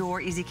 Here's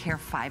your Easy Care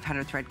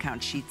 500 thread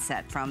count sheet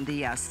set from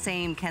the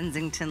same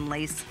Kensington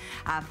lace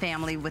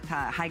family with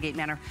Highgate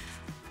Manor.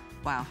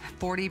 Wow,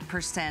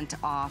 40%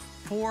 off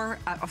for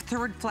a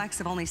third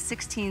flex of only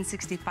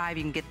 $16.65.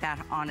 You can get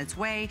that on its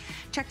way.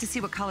 Check to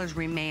see what colors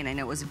remain. I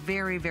know it was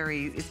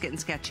it's getting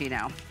sketchy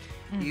now.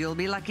 You'll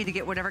be lucky to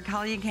get whatever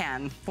color you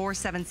can,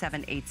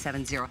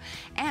 477870.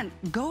 And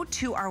go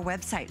to our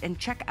website and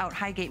check out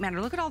Highgate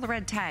Manor. Look at all the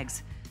red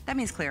tags. That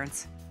means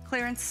clearance,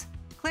 clearance,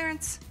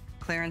 clearance,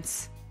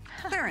 clearance,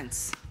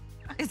 clearance.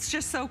 It's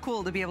just so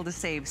cool to be able to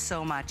save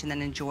so much and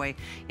then enjoy,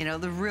 you know,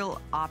 the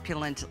real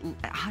opulent,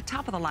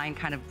 top of the line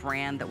kind of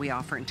brand that we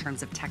offer in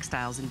terms of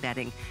textiles and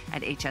bedding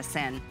at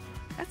HSN.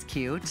 That's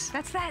cute.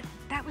 That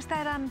was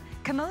that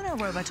kimono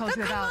robe I told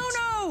you about. The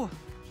kimono!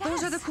 Yes.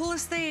 Those are the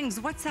coolest things.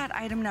 What's that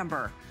item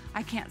number?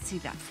 I can't see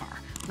that far.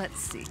 Let's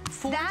see.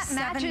 That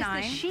matches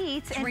the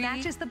sheets and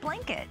matches the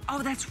blanket.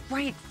 Oh, that's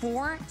right.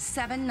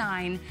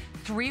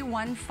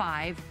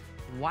 479315.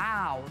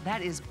 Wow,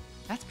 that's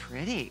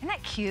pretty. Isn't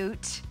that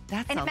cute?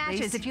 And it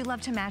matches. If you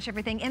love to match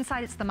everything.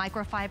 Inside, it's the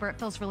microfiber. It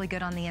feels really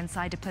good on the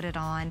inside to put it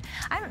on.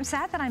 I'm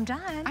sad that I'm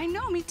done. I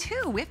know, me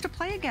too. We have to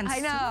play again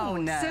soon. I know,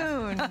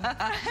 soon.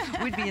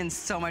 We'd be in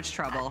so much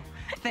trouble.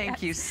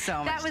 Thank you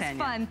so much, That was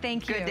fun.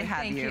 Thank you. Good to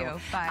have you. Thank you.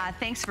 Bye.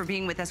 Thanks for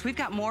being with us. We've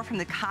got more from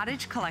the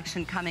Cottage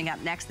Collection coming up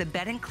next. The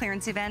bed and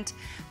clearance event.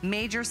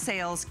 Major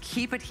sales.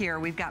 Keep it here.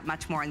 We've got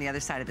much more on the other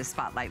side of the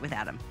spotlight with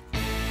Adam.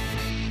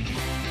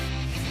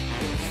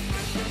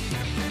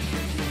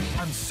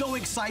 I'm so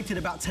excited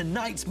about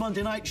tonight's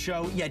Monday night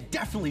show, you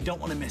definitely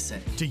don't want to miss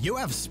it. Do you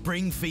have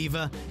spring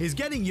fever? Is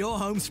getting your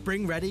home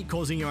spring ready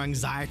causing you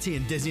anxiety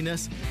and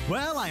dizziness?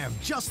 Well, I have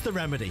just the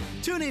remedy.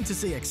 Tune in to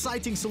see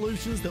exciting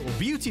solutions that will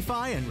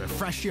beautify and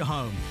refresh your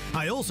home.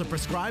 I also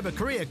prescribe a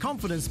career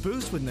confidence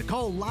boost with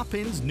Nicole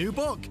Lappin's new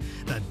book,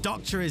 The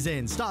Doctor Is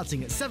In,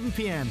 starting at 7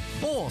 p.m.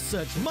 or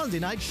search Monday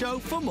Night Show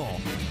for more.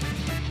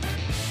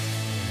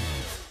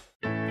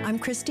 I'm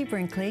Christy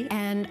Brinkley,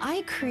 and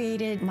I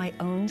created my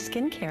own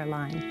skincare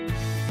line.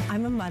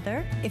 I'm a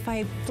mother. If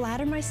I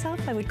flatter myself,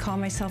 I would call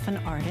myself an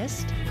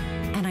artist,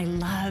 and I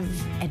love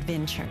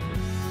adventure.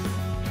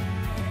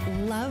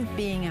 Love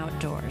being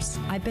outdoors.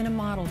 I've been a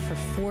model for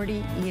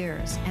 40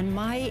 years, and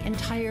my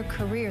entire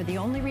career, the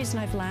only reason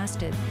I've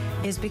lasted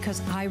is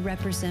because I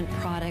represent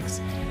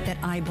products that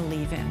I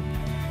believe in.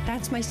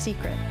 That's my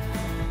secret.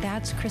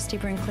 That's Christy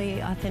Brinkley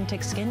Authentic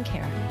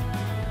Skincare.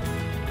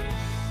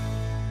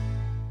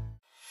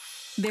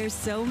 There's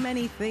so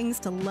many things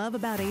to love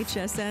about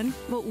HSN,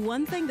 but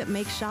one thing that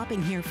makes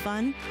shopping here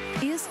fun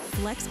is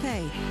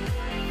FlexPay.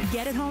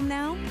 Get it home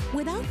now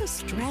without the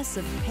stress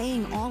of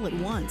paying all at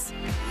once.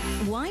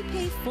 Why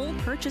pay full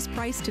purchase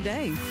price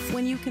today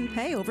when you can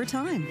pay over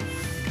time?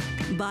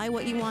 Buy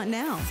what you want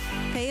now,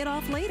 pay it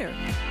off later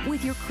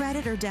with your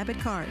credit or debit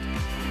card.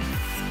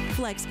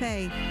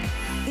 FlexPay.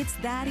 It's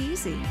that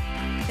easy.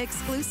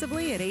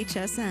 Exclusively at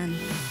HSN.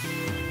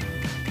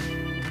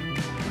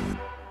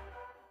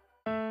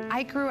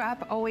 I grew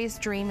up always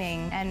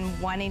dreaming and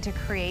wanting to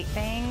create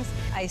things.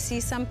 I see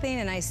something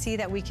and I see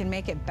that we can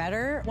make it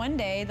better. One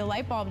day, the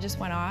light bulb just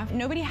went off.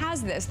 Nobody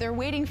has this. They're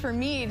waiting for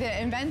me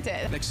to invent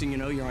it. Next thing you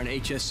know, you're on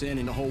HSN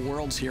and the whole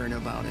world's hearing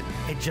about it.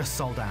 It just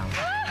sold out.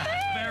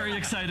 Very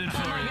excited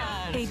for you.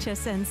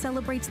 HSN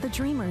celebrates the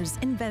dreamers,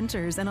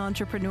 inventors, and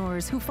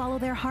entrepreneurs who follow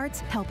their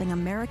hearts, helping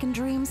American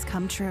dreams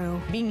come true.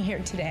 Being here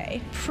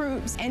today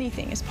proves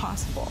anything is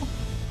possible.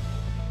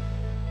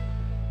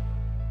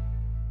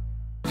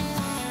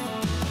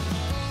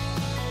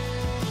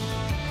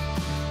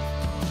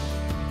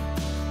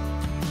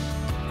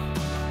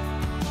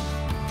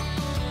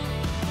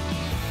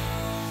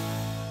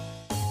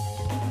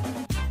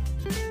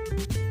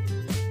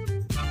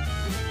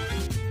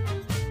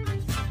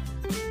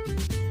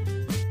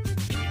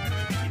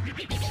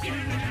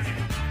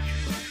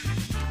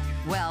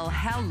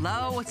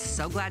 Hello,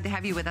 so glad to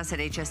have you with us at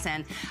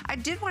HSN. I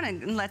did want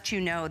to let you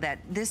know that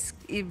this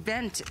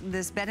event,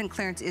 this bed and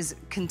clearance, is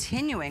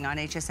continuing on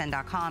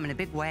hsn.com in a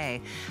big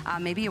way.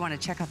 Maybe you want to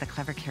check out the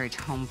Clever Carriage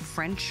Home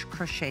French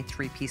Crochet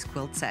 3-piece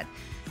quilt set.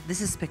 This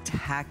is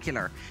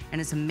spectacular, and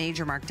it's a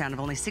major markdown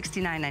of only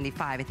 $69.95.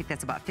 I think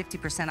that's about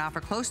 50% off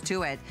or close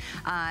to it.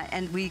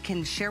 And we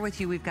can share with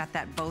you, we've got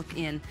that both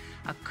in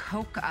a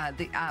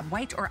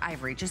white or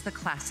ivory, just the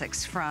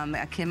classics from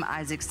Kim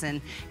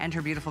Isaacson and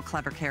her beautiful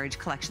Clever Carriage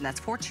collection. That's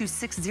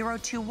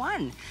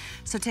 426021.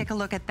 So take a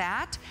look at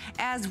that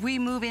as we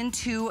move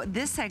into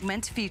this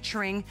segment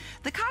featuring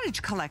the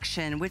Cottage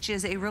Collection, which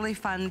is a really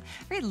fun,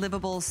 very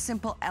livable,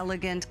 simple,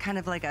 elegant, kind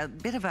of like a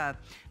bit of a,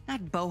 not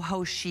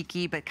boho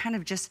chic-y, but kind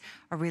of just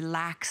a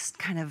relaxed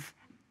kind of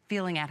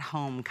feeling at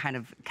home kind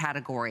of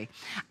category.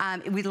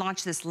 We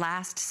launched this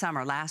last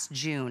summer, last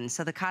June.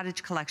 So the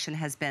Cottage Collection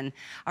has been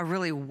a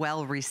really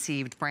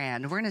well-received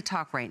brand. We're gonna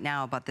talk right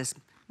now about this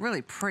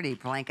Really pretty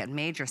blanket,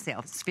 major sale.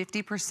 It's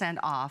 50%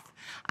 off.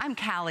 I'm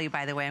Callie,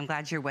 by the way. I'm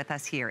glad you're with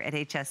us here at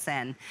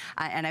HSN.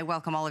 And I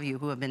welcome all of you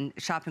who have been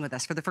shopping with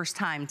us for the first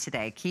time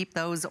today. Keep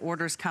those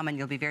orders coming.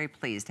 You'll be very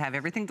pleased to have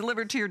everything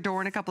delivered to your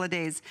door in a couple of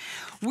days.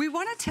 We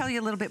want to tell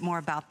you a little bit more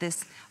about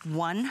this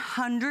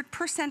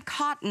 100%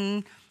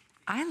 cotton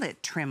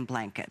eyelet trim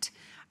blanket.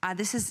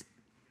 This is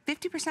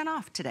 50%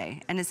 off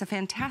today, and it's a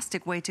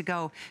fantastic way to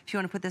go. If you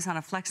want to put this on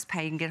a flex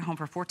pay, you can get it home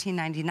for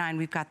 $14.99.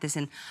 We've got this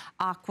in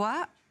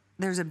aqua.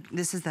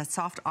 This is that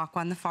soft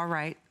aqua on the far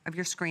right of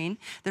your screen.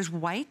 There's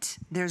white,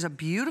 there's a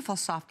beautiful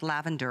soft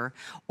lavender,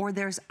 or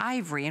there's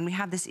ivory, and we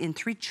have this in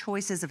 3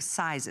 choices of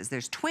sizes.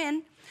 There's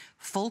twin,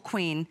 full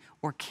queen,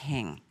 or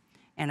king.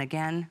 And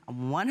again,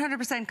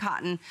 100%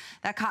 cotton.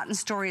 That cotton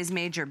story is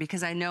major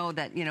because I know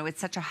that, you know,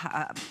 it's such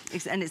a,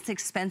 and it's an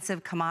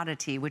expensive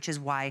commodity, which is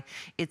why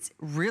it's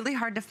really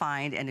hard to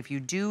find. And if you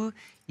do,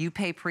 you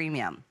pay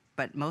premium.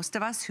 But most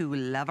of us who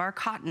love our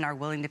cotton are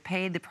willing to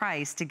pay the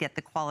price to get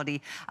the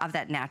quality of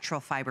that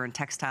natural fiber and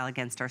textile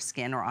against our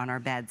skin or on our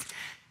beds.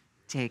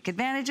 Take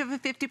advantage of a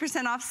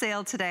 50% off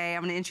sale today.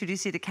 I'm going to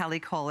introduce you to Kelly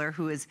Kohler,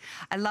 who is,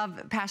 I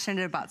love,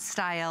 passionate about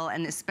style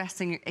and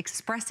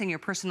expressing your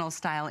personal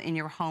style in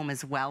your home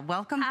as well.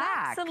 Welcome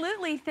back.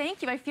 Absolutely,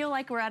 thank you. I feel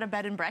like we're at a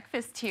bed and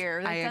breakfast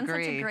here. They've done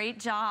such a great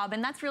job,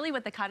 and that's really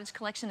what the Cottage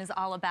Collection is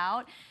all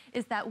about,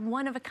 is that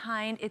one of a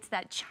kind. It's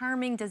that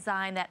charming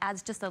design that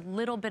adds just a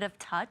little bit of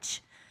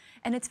touch.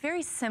 And it's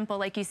very simple,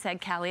 like you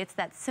said, Callie. It's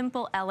that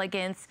simple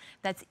elegance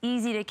that's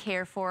easy to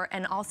care for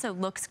and also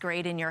looks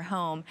great in your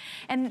home.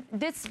 And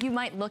this, you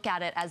might look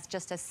at it as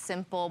just a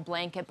simple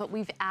blanket, but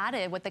we've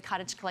added, what the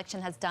Cottage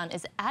Collection has done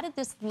is added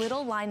this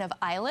little line of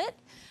eyelet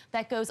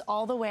that goes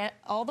all the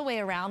way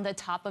around the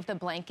top of the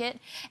blanket.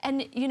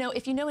 And you know,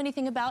 if you know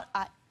anything about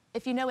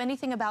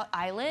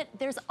eyelet,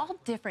 there's all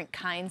different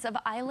kinds of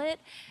eyelet.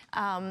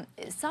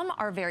 Some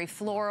are very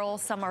floral,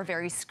 some are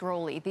very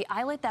scrolly. The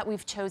eyelet that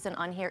we've chosen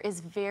on here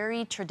is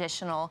very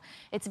traditional.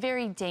 It's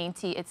very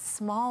dainty, it's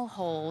small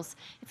holes.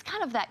 It's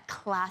kind of that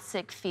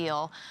classic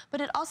feel,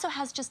 but it also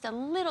has just a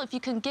little, if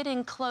you can get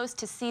in close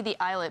to see the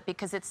eyelet,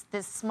 because it's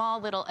this small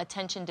little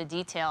attention to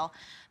detail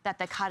that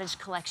the Cottage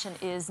Collection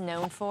is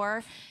known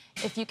for.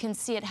 If you can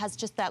see, it has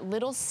just that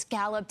little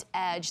scalloped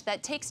edge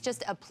that takes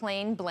just a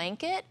plain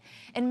blanket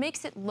and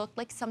makes it look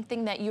like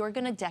something that you're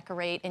gonna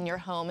decorate in your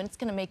home, and it's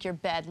gonna make your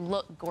bed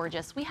look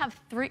gorgeous. We have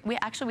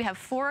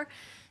 4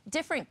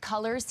 different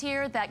colors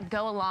here that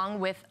go along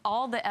with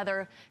all the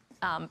other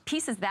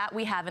pieces that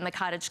we have in the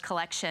Cottage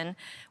Collection.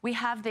 We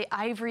have the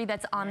ivory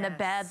that's on the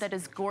bed that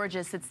is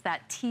gorgeous. It's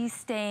that tea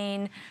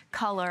stain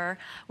color.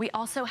 We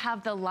also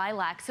have the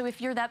lilac. So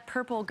if you're that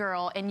purple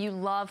girl and you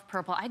love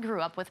purple, I grew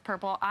up with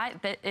purple,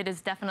 it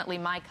is definitely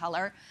my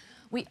color.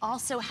 We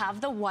also have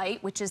the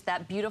white, which is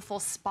that beautiful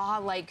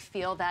spa-like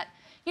feel that,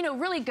 you know,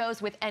 really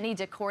goes with any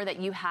decor that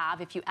you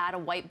have. If you add a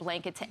white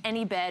blanket to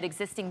any bed,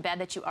 existing bed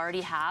that you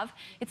already have,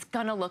 it's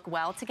gonna look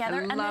well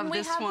together. And then we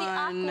have the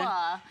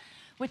aqua,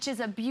 which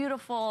is a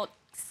beautiful,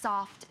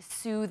 soft,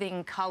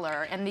 soothing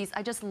color. And these,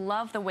 I just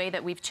love the way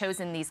that we've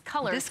chosen these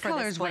colors. This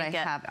color is what I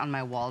have on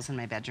my walls in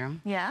my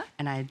bedroom. Yeah.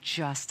 And I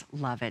just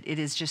love it. It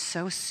is just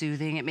so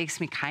soothing. It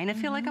makes me kind of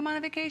feel like I'm on a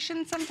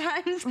vacation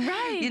sometimes.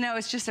 Right. You know,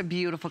 it's just a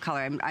beautiful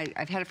color.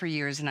 I've had it for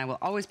years, and I will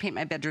always paint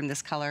my bedroom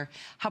this color.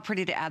 How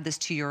pretty to add this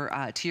to your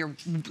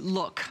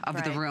look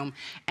of the room.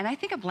 And I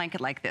think a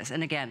blanket like this,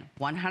 and again,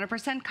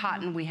 100%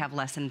 cotton. We have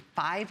less than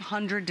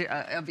 500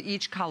 of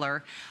each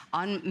color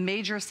on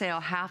major sale,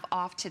 half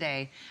off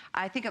today.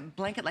 I think a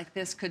blanket like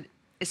this could,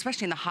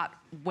 especially in the hot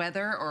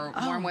weather or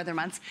warm weather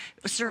months,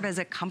 serve as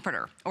a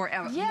comforter or more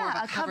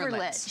of a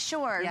coverlet.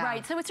 Sure,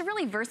 right. So it's a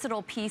really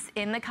versatile piece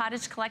in the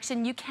Cottage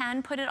Collection. You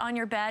can put it on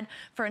your bed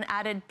for an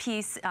added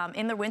piece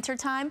in the winter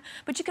time,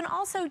 but you can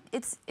also,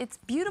 it's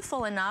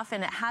beautiful enough,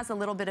 and it has a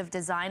little bit of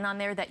design on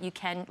there that you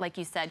can, like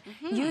you said,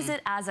 use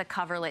it as a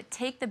coverlet.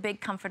 Take the big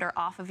comforter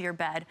off of your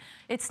bed.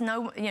 It's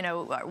no, you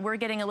know, we're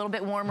getting a little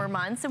bit warmer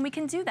months, and we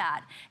can do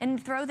that.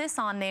 And throw this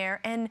on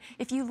there, and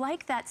if you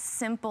like that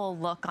simple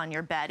look on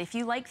your bed, if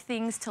you like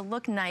things to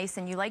look nice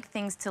and you like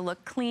things to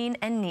look clean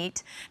and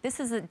neat, this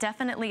is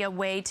definitely a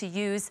way to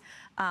use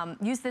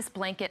this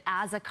blanket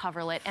as a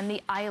coverlet. And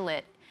the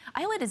eyelet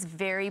is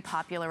very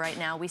popular right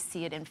now. We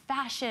see it in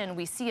fashion,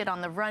 we see it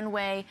on the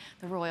runway.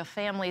 The royal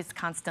family is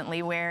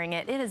constantly wearing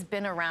it. It has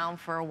been around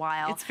for a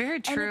while. It's very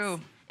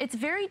true. It's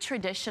very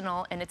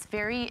traditional, and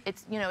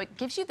you know, it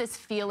gives you this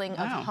feeling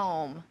of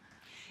home.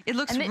 It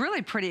looks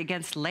really pretty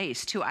against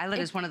lace, too. Eyelet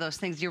is one of those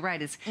things, you're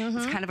right, it's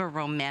kind of a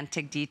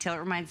romantic detail. It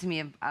reminds me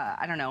of,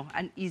 I don't know,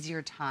 an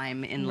easier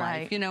time in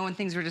life, you know, when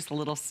things were just a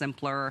little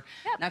simpler,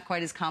 not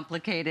quite as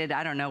complicated.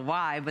 I don't know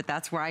why, but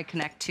that's where I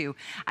connect to.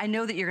 I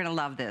know that you're gonna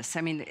love this.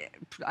 I mean,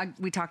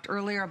 we talked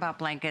earlier about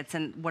blankets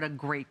and what a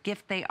great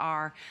gift they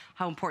are,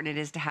 how important it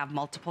is to have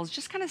multiples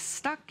just kind of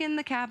stuck in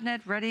the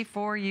cabinet, ready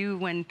for you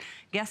when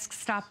guests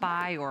stop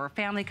by or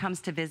family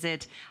comes to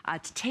visit,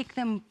 to take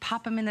them,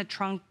 pop them in the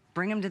trunk,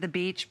 bring them to the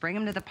beach, bring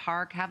them to the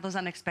park, have those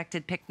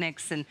unexpected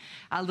picnics and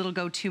little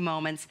go-to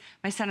moments.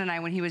 My son and I,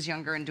 when he was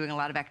younger and doing a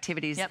lot of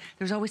activities,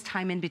 there's always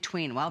time in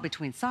between. Well,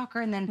 between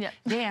soccer and then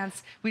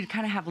dance, we'd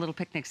kind of have little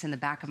picnics in the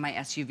back of my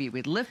SUV.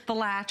 We'd lift the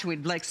latch,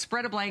 we'd like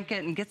spread a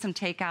blanket and get some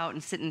takeout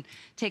and sit and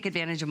take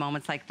advantage of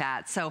moments like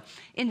that. So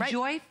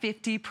enjoy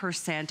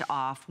 50%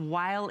 off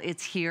while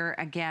it's here.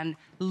 Again,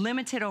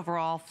 limited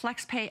overall.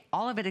 FlexPay,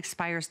 all of it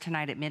expires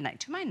tonight at midnight.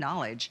 To my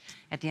knowledge,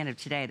 at the end of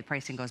today, the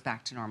pricing goes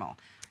back to normal.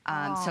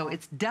 So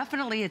it's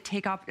definitely a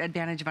take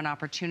advantage of an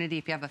opportunity.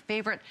 If you have a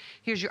favorite,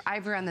 here's your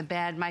ivory on the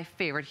bed. My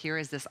favorite here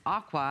is this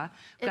aqua.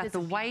 We've got the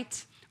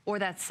white or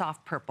that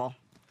soft purple.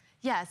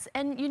 Yes,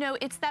 and you know,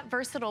 it's that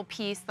versatile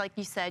piece, like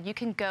you said, you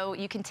can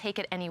take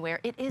it anywhere.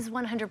 It is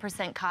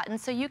 100% cotton,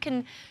 so you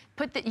can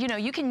put the,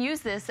 you can use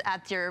this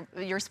at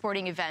your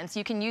sporting events.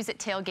 You can use it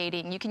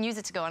tailgating. You can use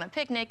it to go on a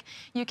picnic.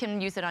 You can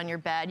use it on your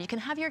bed. You can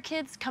have your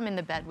kids come in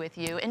the bed with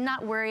you and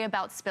not worry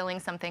about spilling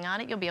something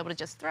on it. You'll be able to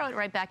just throw it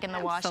right back in the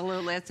wash.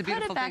 Absolutely, it's a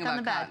beautiful thing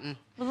about cotton.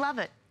 Love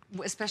it.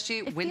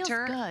 Especially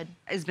winter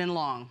has been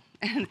long.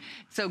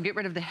 So get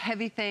rid of the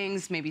heavy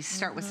things, maybe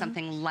start with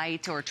something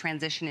light or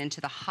transition into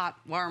the hot,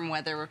 warm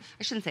weather.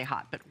 I shouldn't say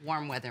hot, but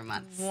warm weather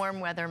months. Warm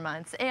weather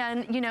months.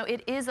 And, you know,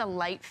 it is a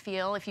light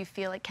feel, if you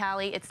feel it,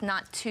 Callie. It's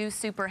not too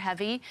super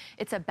heavy.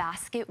 It's a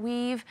basket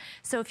weave.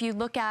 So if you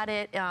look at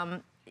it,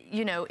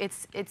 you know,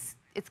 it's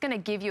going to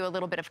give you a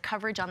little bit of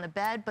coverage on the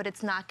bed, but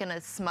it's not going to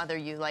smother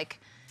you like...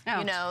 No.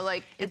 You know,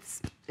 like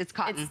it's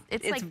cotton.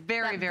 It's like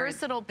very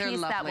versatile piece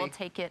that will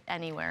take it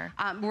anywhere.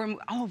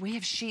 We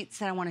have sheets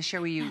that I want to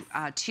share with you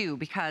too,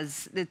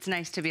 because it's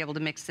nice to be able to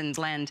mix and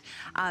blend.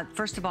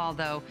 First of all,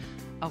 though,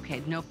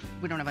 okay, nope,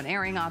 we don't have an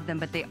airing of them,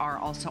 but they are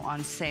also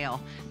on sale.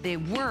 They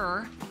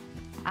were,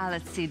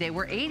 let's see, they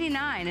were $89,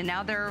 and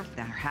now they're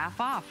half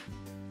off.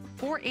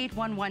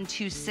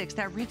 481126.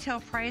 That retail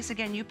price,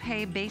 again, you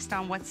pay based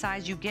on what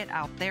size you get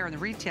out there in the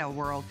retail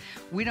world.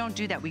 We don't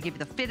do that. We give you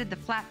the fitted, the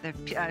flat, the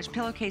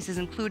pillowcase is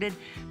included,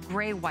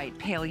 gray, white,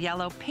 pale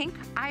yellow, pink,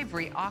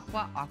 ivory,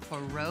 aqua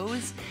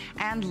rose,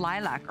 and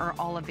lilac are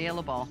all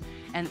available.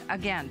 And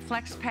again,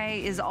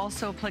 FlexPay is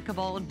also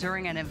applicable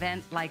during an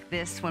event like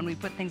this when we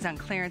put things on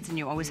clearance, and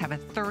you always have a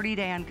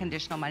 30-day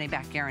unconditional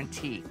money-back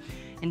guarantee.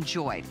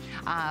 Enjoy.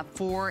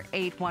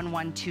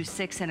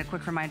 481126, and a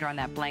quick reminder on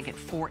that blanket,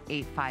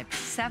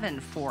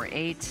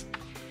 485748.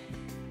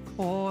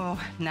 Oh,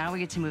 now we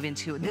get to move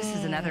into, this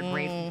is another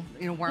great,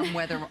 you know, warm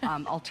weather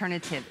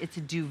alternative. It's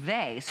a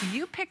duvet. So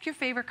you pick your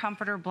favorite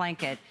comforter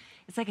blanket.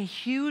 It's like a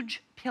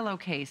huge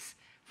pillowcase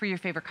for your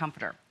favorite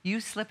comforter. You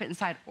slip it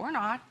inside or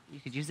not. You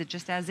could use it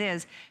just as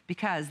is,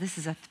 because this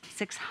is a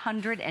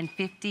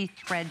 650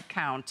 thread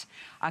count,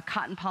 a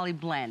cotton poly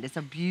blend. It's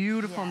a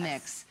beautiful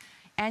mix.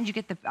 And you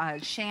get the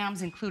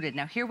shams included.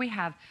 Now here we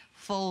have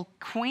full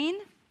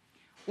queen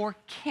or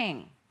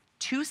king.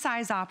 2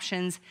 size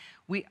options.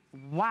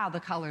 Wow, the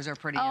colors are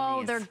pretty in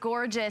these. They're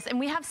gorgeous. And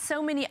we have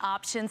so many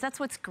options. That's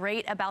what's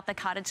great about the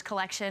Cottage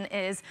Collection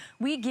is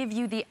we give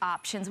you the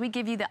options. We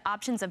give you the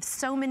options of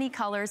so many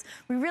colors.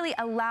 We really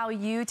allow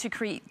you to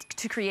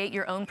create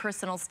your own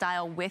personal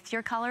style with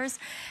your colors.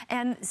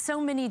 And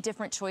so many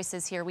different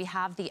choices here. We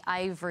have the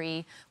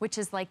ivory, which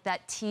is like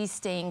that tea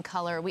stain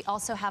color. We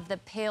also have the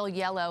pale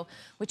yellow,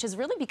 which has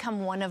really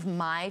become one of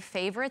my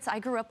favorites. I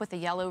grew up with a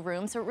yellow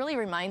room, so it really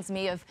reminds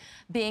me of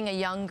being a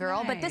young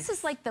girl. Nice. But this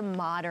is like the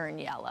modern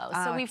yellow.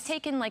 So we've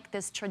taken like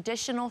this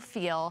traditional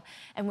feel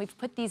and we've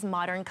put these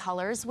modern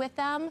colors with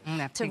them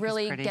to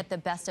really get the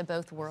best of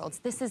both worlds.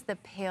 This is the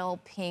pale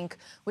pink,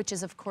 which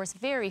is of course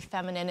very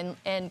feminine.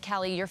 And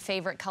Callie, your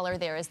favorite color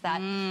there is that,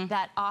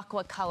 that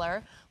aqua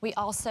color. We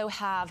also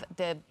have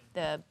the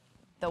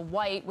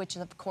white, which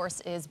of course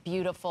is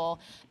beautiful.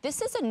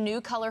 This is a new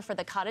color for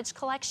the Cottage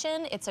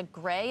Collection. It's a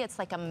gray, it's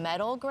like a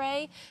metal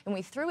gray. And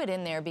we threw it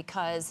in there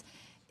because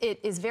it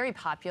is very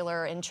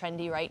popular and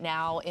trendy right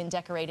now in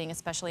decorating,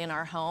 especially in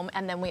our home.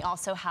 And then we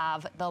also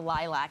have the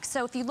lilac.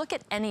 So if you look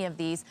at any of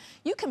these,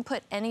 you can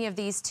put any of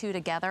these two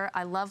together.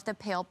 I love the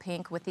pale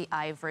pink with the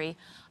ivory.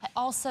 I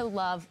also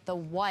love the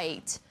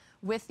white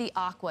with the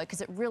aqua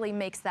because it really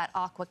makes that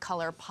aqua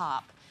color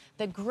pop.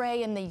 The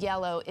gray and the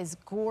yellow is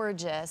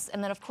gorgeous.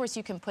 And then of course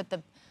you can put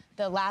the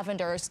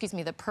lavender, excuse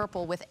me, the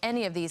purple with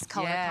any of these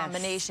color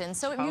combinations.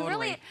 So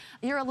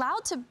you're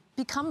allowed to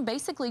become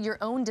basically your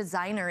own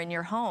designer in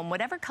your home,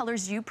 whatever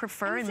colors you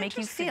prefer and make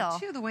you feel.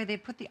 Too, the way they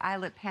put the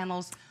eyelet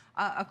panels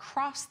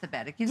across the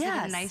bed. It gives it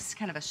a nice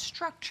kind of a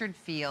structured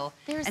feel.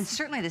 And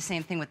certainly the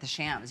same thing with the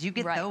shams. You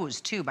get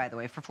those too, by the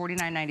way, for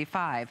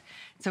 $49.95.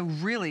 It's a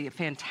really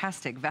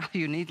fantastic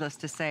value, needless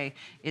to say.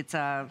 It's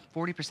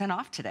 40%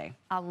 off today.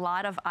 A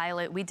lot of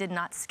eyelet. We did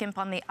not skimp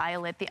on the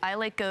eyelet. The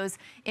eyelet goes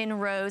in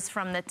rows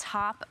from the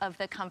top of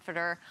the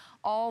comforter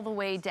all the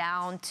way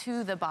down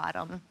to the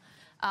bottom.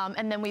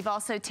 And then we've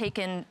also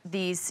taken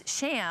these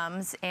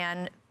shams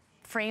and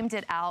framed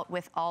it out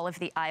with all of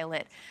the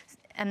eyelet.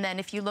 And then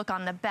if you look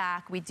on the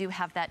back, we do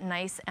have that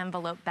nice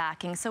envelope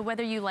backing. So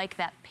whether you like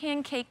that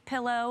pancake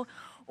pillow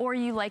or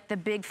you like the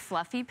big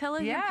fluffy pillow,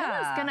 your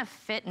pillow's gonna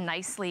fit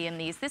nicely in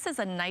these. This is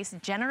a nice,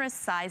 generous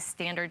size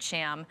standard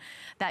sham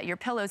that your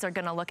pillows are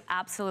gonna look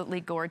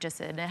absolutely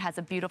gorgeous in. It has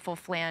a beautiful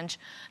flange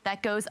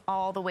that goes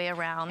all the way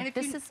around. And if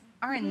you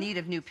are in need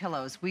of new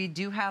pillows, we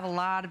do have a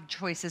lot of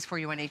choices for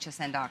you on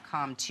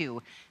hsn.com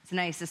too. It's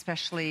nice,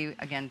 especially,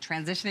 again,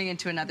 transitioning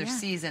into another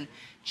season,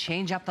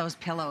 change up those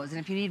pillows. And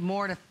if you need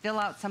more to fill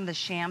out some of the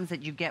shams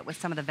that you get with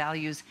some of the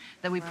values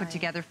that we put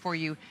together for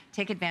you,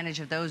 take advantage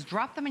of those.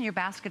 Drop them in your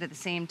basket at the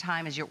same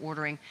time as you're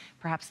ordering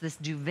perhaps this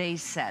duvet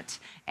set.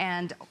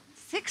 And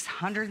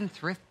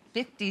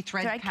 650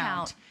 thread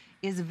count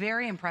is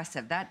very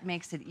impressive. That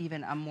makes it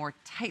even a more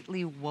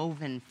tightly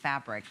woven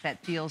fabric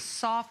that feels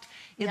soft.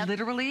 It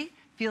literally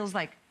feels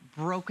like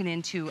broken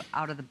into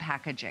out of the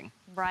packaging.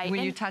 Right.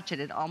 When you touch it,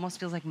 it almost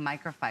feels like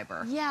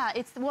microfiber. Yeah,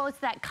 it's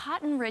that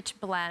cotton-rich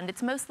blend.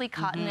 It's mostly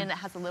cotton and it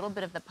has a little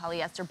bit of the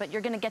polyester, but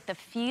you're gonna get the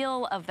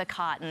feel of the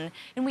cotton.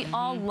 And we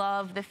all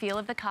love the feel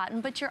of the cotton,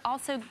 but you're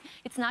also,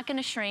 it's not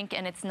gonna shrink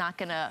and it's not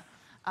gonna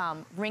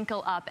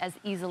wrinkle up as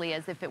easily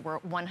as if it were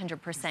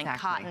 100%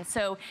 cotton.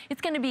 So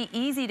it's gonna be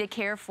easy to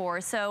care for.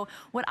 So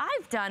what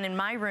I've done in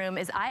my room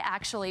is I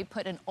actually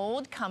put an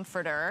old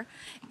comforter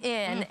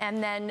in,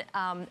 and then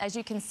as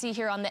you can see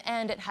here on the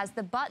end, it has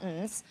the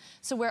buttons.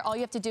 So where all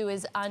you have to do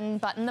is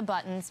unbutton the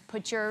buttons,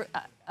 put your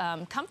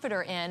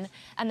comforter in,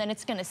 and then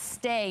it's gonna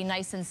stay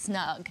nice and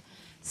snug.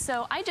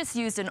 So I just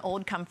used an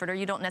old comforter.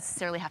 You don't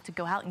necessarily have to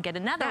go out and get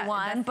another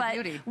one,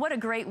 but what a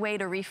great way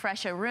to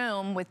refresh a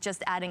room with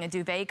just adding a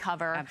duvet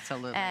cover.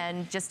 Absolutely.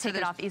 And just take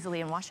it off easily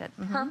and wash it.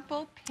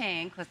 Purple,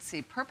 pink, let's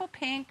see, purple,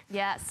 pink.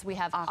 Yes, we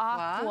have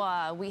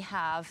aqua, we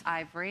have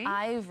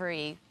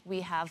ivory,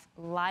 we have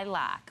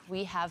lilac,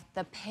 we have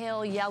the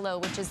pale yellow,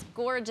 which is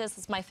gorgeous,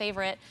 it's my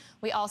favorite.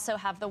 We also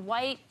have the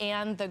white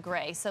and the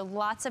gray. So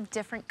lots of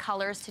different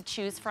colors to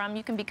choose from.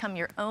 You can become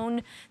your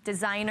own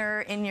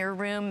designer in your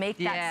room, make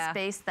that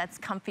space that's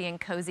comfy and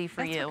cozy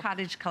for you. That's what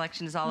Cottage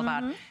Collection is all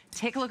about.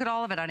 Take a look at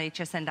all of it on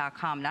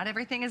hsn.com. Not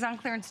everything is on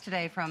clearance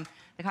today from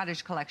the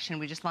Cottage Collection.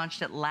 We just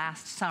launched it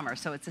last summer,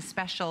 so it's a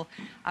special,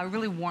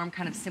 really warm,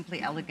 kind of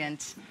simply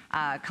elegant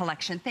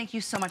collection. Thank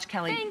you so much,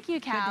 Kelly. Thank you,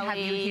 Callie. Good to have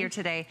you here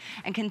today.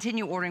 And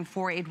continue ordering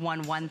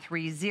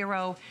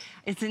 481130.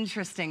 It's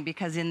interesting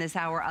because in this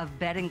hour of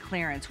bedding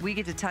clearance, we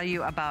get to tell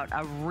you about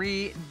a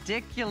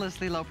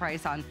ridiculously low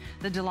price on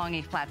the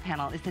DeLonghi flat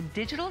panel. It's a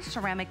digital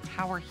ceramic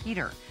tower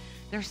heater.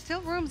 There's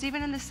still rooms,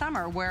 even in the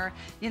summer, where,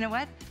 you know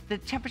what, the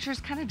temperatures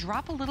kind of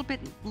drop a little bit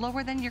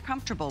lower than you're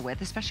comfortable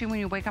with, especially when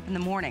you wake up in the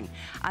morning.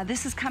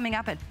 This is coming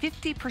up at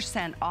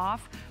 50%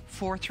 off,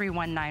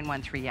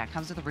 431913. Yeah, it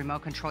comes with a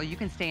remote control. You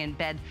can stay in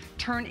bed,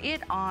 turn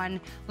it on,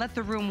 let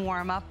the room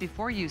warm up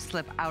before you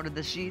slip out of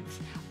the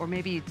sheets, or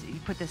maybe you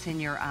put this in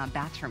your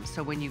bathroom,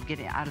 so when you get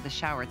out of the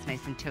shower, it's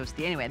nice and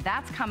toasty. Anyway,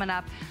 that's coming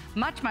up.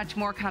 Much, much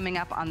more coming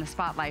up on the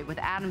Spotlight with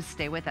Adam.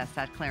 Stay with us.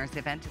 That clearance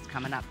event is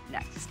coming up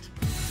next.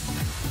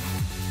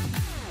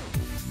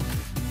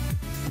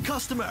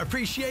 Customer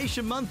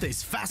Appreciation Month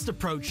is fast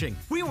approaching.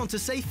 We want to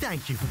say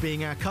thank you for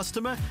being our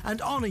customer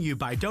and honor you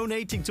by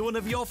donating to one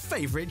of your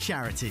favorite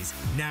charities.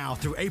 Now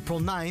through April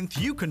 9th,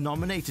 you can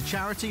nominate a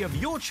charity of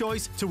your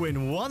choice to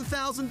win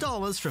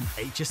 $1,000 from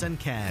HSN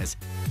Cares.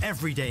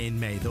 Every day in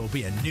May, there will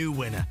be a new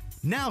winner.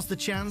 Now's the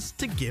chance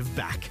to give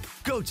back.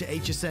 Go to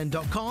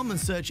hsn.com and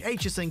search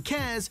HSN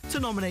Cares to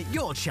nominate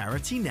your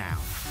charity now.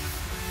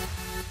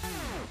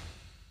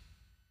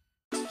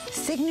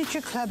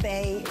 Signature Club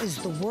A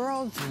is the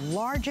world's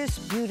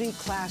largest beauty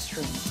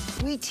classroom.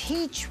 We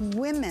teach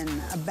women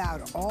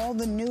about all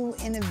the new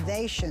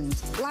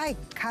innovations like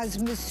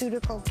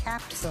cosmeceutical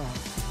capsule.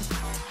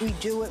 We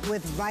do it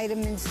with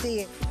vitamin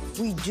C.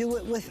 We do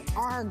it with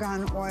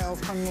argan oil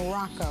from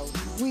Morocco.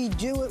 We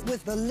do it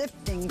with the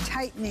lifting,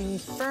 tightening,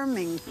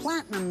 firming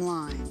platinum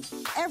line.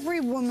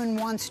 Every woman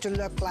wants to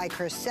look like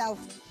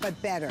herself, but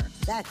better.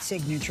 That's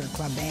Signature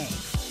Club A.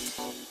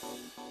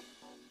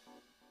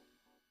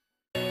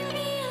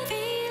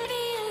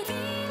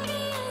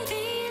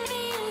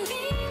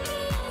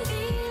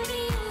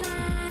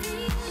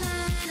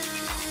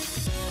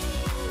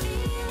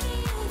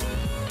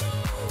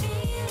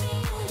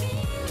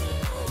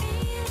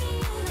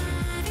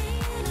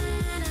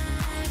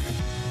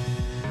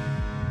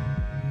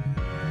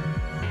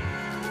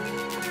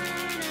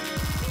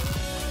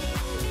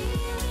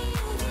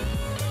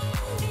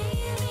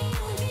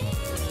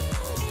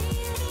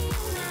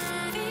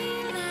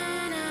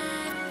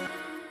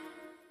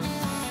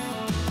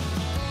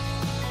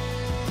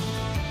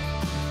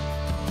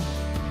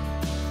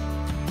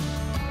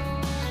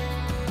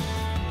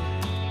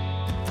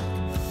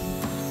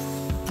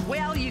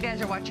 You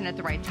guys are watching at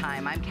the right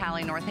time. I'm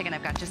Callie Northig,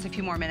 I've got just a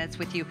few more minutes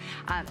with you.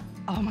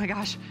 Oh my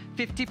gosh,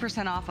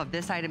 50% off of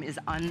this item is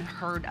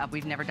unheard of.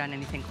 We've never done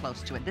anything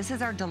close to it. This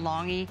is our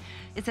DeLonghi.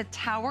 It's a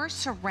tower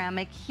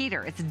ceramic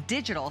heater. It's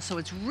digital, so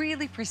it's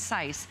really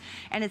precise,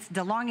 and it's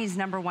DeLonghi's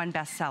 #1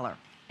 bestseller,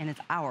 and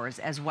it's ours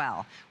as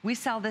well. We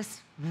sell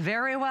this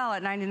very well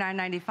at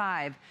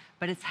 $99.95,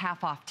 but it's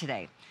half off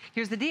today.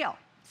 Here's the deal.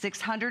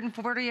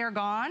 640 are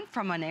gone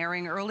from an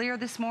airing earlier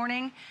this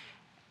morning.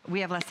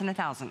 we have less than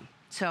 1,000.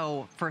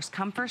 So first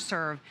come, first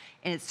serve,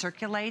 and it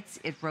circulates,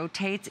 it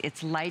rotates,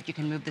 it's light. You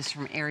can move this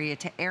from area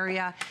to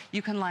area.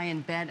 You can lie in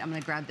bed. I'm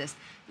gonna grab this.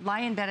 Lie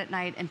in bed at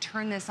night and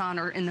turn this on,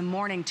 or in the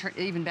morning,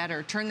 even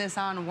better, turn this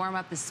on, warm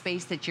up the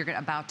space that you're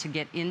about to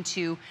get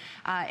into,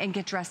 and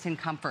get dressed in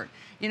comfort.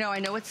 You know, I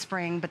know it's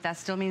spring, but that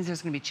still means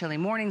there's gonna be chilly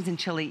mornings and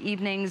chilly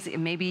evenings.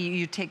 Maybe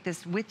you take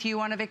this with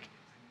you on a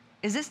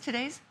Is this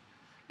today's?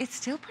 It's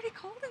still pretty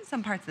cold in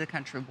some parts of the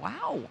country.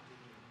 Wow,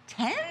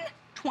 10,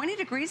 20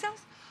 degrees out?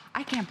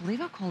 I can't believe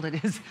how cold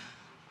it is.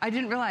 I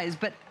didn't realize,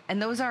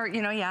 and those are,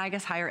 you know, yeah, I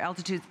guess higher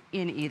altitudes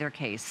in either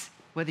case.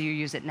 Whether you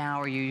use it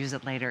now or you use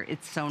it later,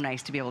 it's so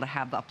nice to be able to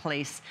have a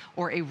place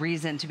or a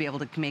reason to be able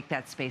to make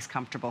that space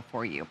comfortable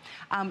for you.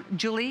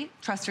 Julie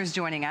Truster is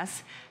joining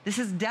us. This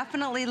is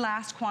definitely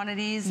last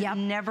quantities. Yep.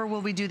 Never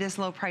will we do this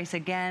low price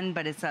again,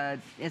 but it's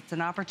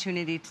an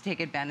opportunity to take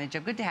advantage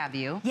of. Good to have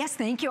you. Yes,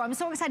 thank you. I'm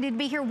so excited to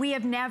be here. We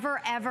have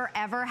never, ever,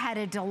 ever had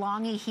a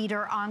DeLonghi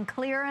heater on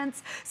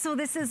clearance, so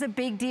this is a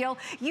big deal.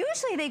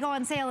 Usually they go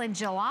on sale in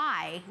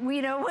July,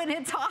 you know, when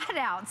it's hot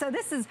out. So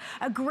this is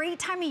a great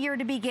time of year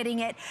to be getting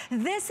it.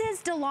 This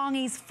is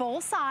DeLonghi's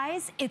full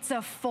size. It's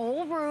a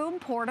full room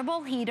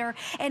portable heater,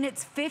 and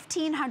it's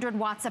 1,500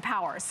 watts of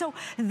power. So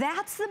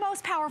that's the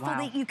most powerful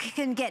that you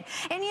can get.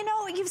 And you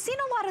know, you've seen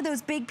a lot of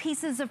those big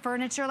pieces of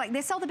furniture, like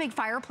they sell the big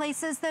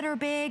fireplaces that are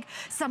big.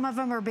 Some of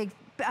them are big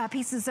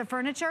pieces of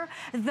furniture.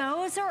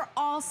 Those are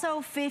also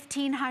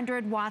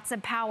 1,500 watts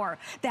of power.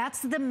 That's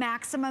the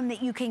maximum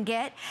that you can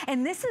get.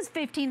 And this is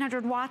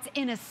 1,500 watts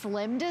in a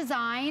slim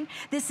design.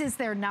 This is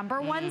their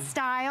 #1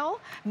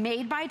 style,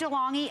 made by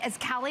DeLonghi. As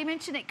Callie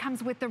mentioned, it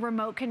comes with the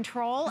remote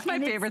control. It's my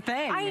favorite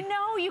thing. I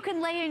know, you can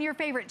lay in your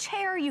favorite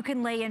chair, you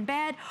can lay in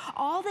bed.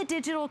 All the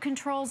digital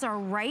controls are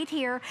right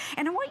here.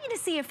 And I want you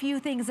to see a few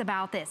things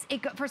about this.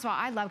 First of all,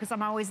 I love, because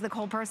I'm always the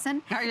cold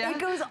person. Oh, yeah? It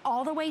goes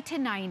all the way to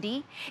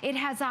 90. It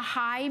has a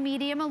high,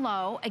 medium, and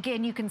low.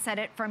 Again, you can set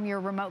it from your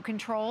remote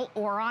control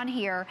or on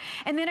here.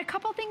 And then a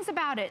couple things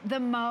about it.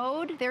 The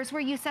mode, there's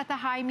where you set the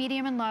high,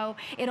 medium, and low.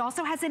 It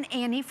also has an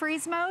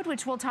antifreeze mode,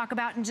 which we'll talk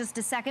about in just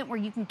a second, where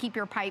you can keep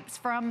your pipes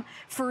from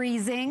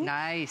freezing.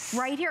 Nice.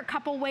 Right here, a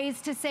couple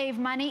ways to save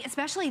money,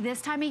 especially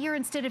this time of year.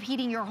 Instead of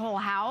heating your whole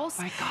house,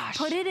 my gosh,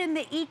 put it in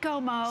the eco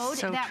mode.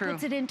 So that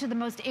puts it into the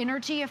most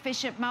energy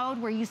efficient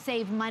mode, where you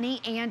save money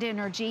and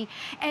energy.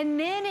 And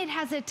then it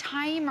has a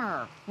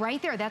timer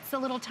right there. That's the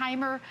little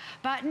timer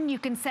button. You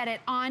can set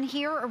it on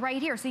here or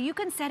right here. So you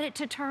can set it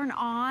to turn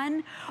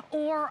on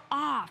or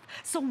off.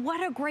 So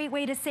what a great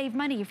way to save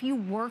money. If you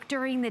work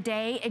during the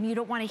day and you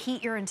don't want to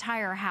heat your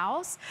entire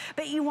house,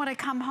 but you want to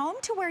come home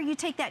to where you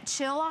take that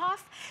chill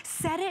off,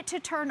 set it to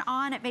turn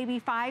on at maybe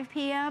 5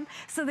 p.m.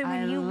 so that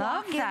when you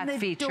walk in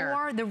the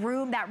door,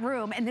 that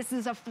room, and this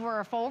is for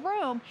a full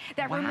room,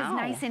 that room is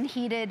nice and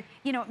heated,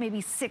 you know, at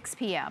maybe 6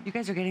 p.m. You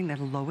guys are getting the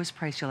lowest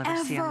price you'll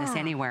ever see on this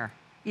anywhere.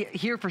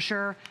 Here for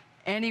sure.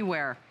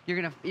 Anywhere, you're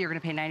gonna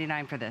pay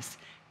 $99 for this.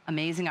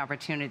 Amazing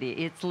opportunity.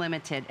 It's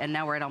limited, and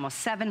now we're at almost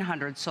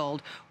 700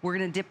 sold. We're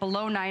gonna dip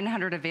below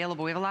 900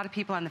 available. We have a lot of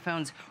people on the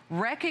phones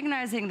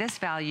recognizing this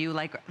value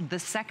like the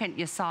second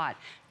you saw it.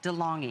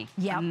 DeLonghi,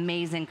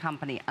 amazing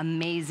company,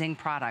 amazing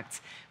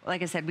products.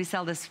 Like I said, we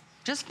sell this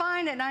just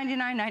fine at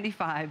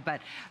 $99.95,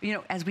 but you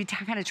know, as we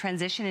kind of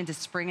transition into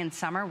spring and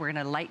summer, we're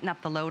gonna lighten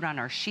up the load on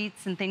our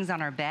sheets and things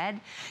on our bed.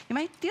 You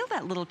might feel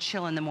that little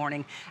chill in the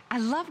morning. I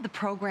love the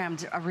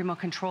programmed remote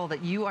control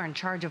that you are in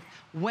charge of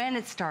when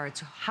it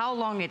starts, how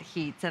long it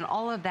heats, and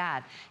all of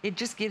that. It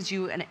just gives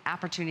you an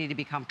opportunity to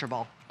be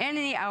comfortable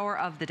any hour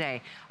of the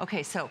day.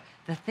 Okay, so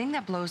the thing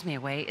that blows me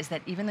away is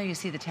that even though you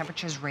see the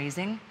temperatures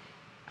raising,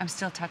 I'm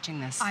still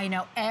touching this. I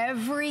know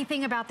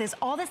everything about this,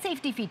 all the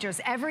safety features,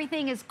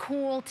 everything is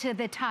cool to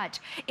the touch.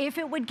 If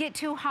it would get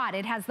too hot,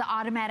 it has the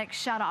automatic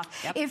shut off.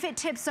 Yep. If it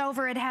tips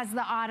over, it has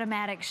the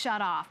automatic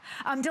shut off.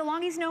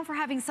 DeLonghi's known for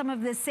having some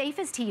of the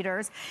safest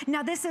heaters.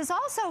 Now this is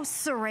also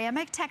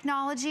ceramic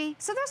technology,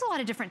 so there's a lot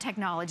of different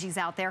technologies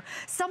out there.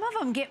 Some of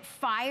them get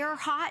fire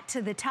hot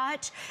to the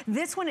touch.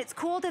 This one, it's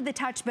cool to the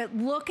touch, but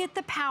look at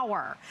the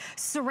power.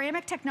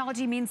 Ceramic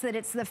technology means that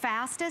it's the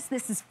fastest.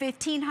 This is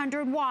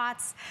 1,500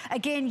 watts.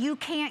 Again, you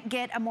can't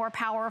get a more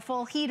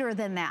powerful heater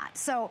than that.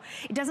 So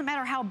it doesn't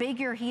matter how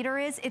big your heater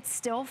is, it's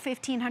still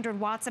 1,500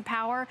 watts of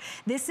power.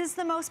 This is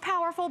the most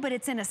powerful, but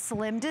it's in a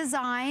slim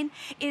design.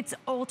 It's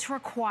ultra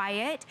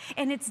quiet,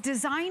 and it's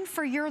designed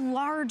for your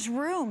large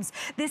rooms.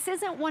 This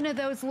isn't one of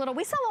those little,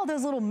 we sell all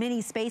those little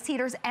mini space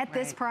heaters at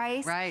this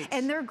price,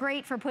 and they're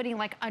great for putting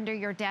like under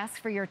your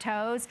desk for your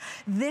toes.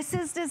 This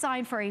is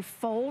designed for a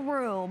full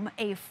room,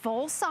 a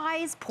full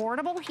size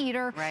portable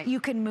heater. You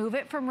can move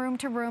it from room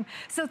to room.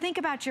 So think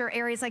about your air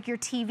areas like your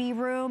TV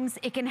rooms.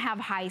 It can have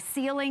high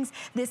ceilings.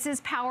 This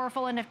is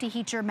powerful enough to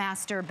heat your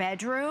master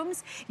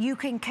bedrooms. You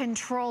can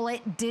control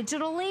it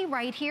digitally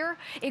right here.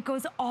 It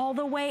goes all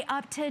the way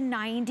up to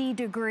 90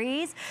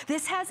 degrees.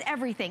 This has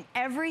everything,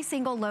 every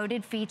single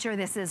loaded feature.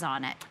 This is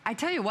on it. I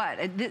tell you what,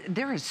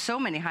 there is so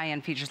many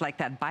high-end features like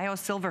that bio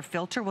silver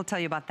filter. We'll tell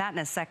you about that in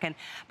a second.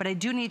 But I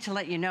do need to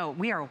let you know,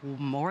 we are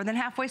more than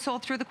halfway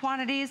sold through the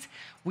quantities.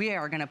 We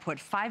are gonna put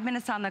 5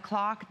 minutes on the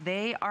clock.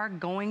 They are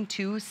going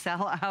to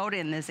sell out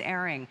in this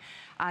airing.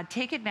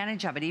 Take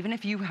advantage of it, even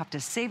if you have to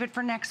save it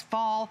for next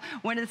fall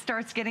when it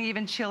starts getting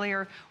even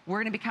chillier. We're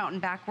gonna be counting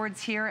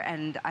backwards here,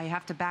 and I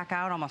have to back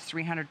out almost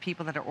 300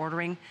 people that are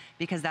ordering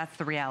because that's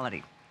the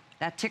reality.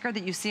 That ticker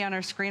that you see on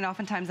our screen,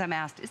 oftentimes I'm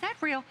asked, is that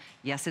real?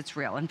 Yes, it's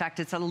real. In fact,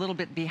 it's a little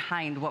bit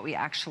behind what we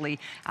actually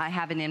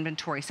have in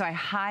inventory. So I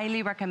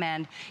highly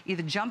recommend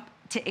either jump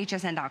to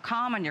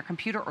hsn.com on your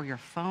computer or your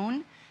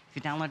phone. If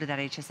you downloaded that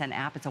HSN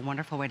app, it's a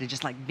wonderful way to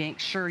just like make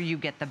sure you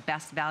get the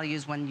best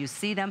values when you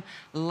see them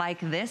like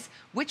this,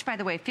 which by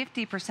the way,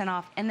 50%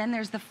 off. And then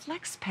there's the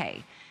flex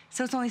pay.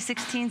 So it's only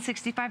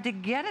 $16.65 to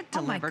get it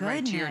delivered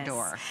right to your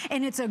door.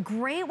 And it's a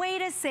great way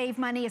to save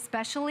money,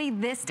 especially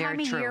this time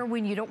of year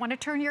when you don't want to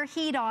turn your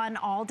heat on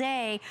all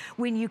day,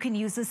 when you can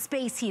use a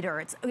space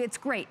heater. It's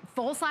great.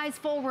 Full size,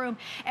 full room.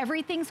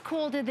 Everything's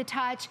cool to the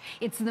touch.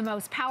 It's the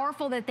most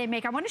powerful that they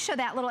make. I want to show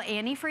that little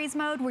antifreeze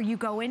mode where you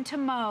go into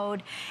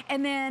mode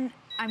and then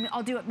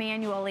I'll do it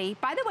manually.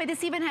 By the way,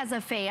 this even has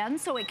a fan,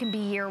 so it can be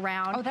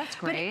year-round. Oh, that's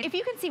great. But if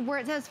you can see where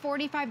it says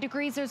 45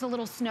 degrees, there's a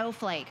little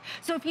snowflake.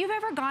 So if you've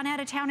ever gone out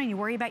of town and you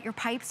worry about your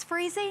pipes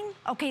freezing,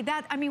 okay,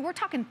 we're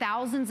talking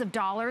thousands of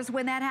dollars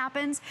when that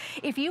happens.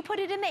 If you put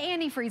it in the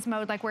antifreeze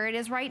mode, like where it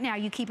is right now,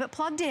 you keep it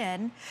plugged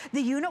in,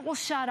 the unit will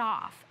shut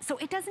off. So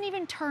it doesn't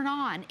even turn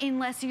on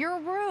unless your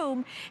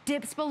room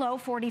dips below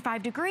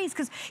 45 degrees.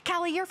 Because,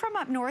 Callie, you're from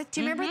up north.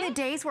 Do you remember the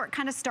days where it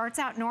kind of starts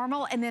out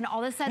normal and then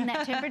all of a sudden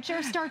that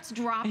temperature starts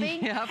dropping?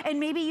 And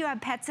maybe you have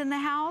pets in the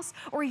house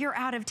or you're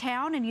out of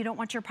town and you don't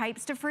want your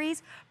pipes to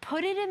freeze?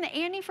 Put it in the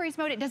antifreeze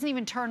mode. It doesn't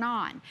even turn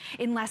on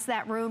unless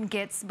that room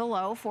gets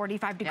below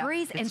 45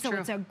 degrees. And so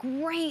it's a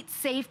great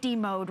safety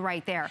mode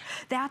right there.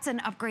 That's an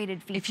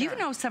upgraded feature. If you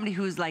know somebody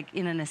who's like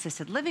in an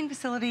assisted living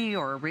facility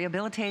or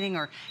rehabilitating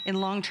or in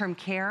long-term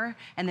care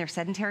and they're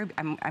sedentary,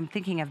 I'm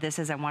thinking of this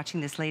as I'm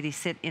watching this lady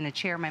sit in a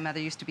chair. My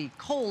mother used to be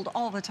cold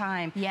all the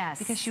time. Yes.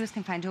 Because she was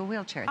confined to a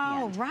wheelchair at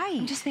the end. Oh,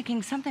 right. I'm just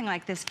thinking something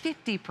like this,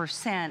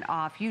 50%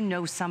 off. You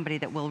know somebody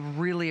that will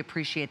really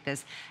appreciate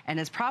this. And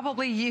it's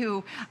probably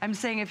you. I'm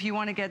saying if you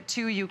want to get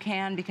two, you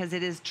can, because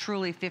it is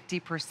truly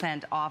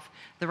 50% off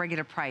the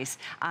regular price.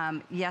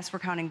 Yes, we're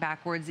counting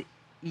backwards.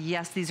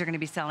 Yes, these are going to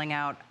be selling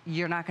out.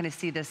 You're not going to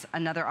see this.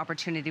 Another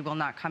opportunity will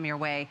not come your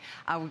way.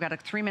 We've got a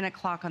 3-minute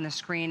clock on the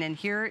screen, and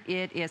here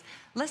it is.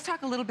 Let's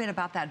talk a little bit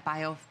about that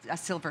bio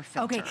silver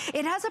filter. Okay,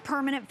 it has a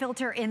permanent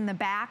filter in the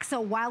back, so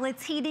while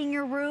it's heating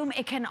your room,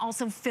 it can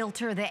also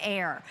filter the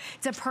air.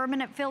 It's a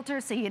permanent filter,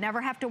 so you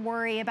never have to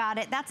worry about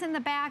it. That's in the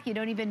back. You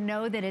don't even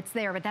know that it's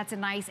there, but that's a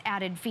nice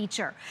added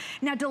feature.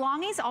 Now,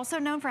 DeLonghi's also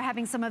known for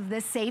having some of the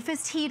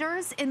safest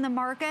heaters in the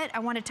market. I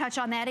want to touch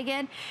on that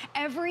again.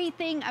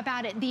 Everything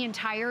about it, the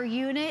entire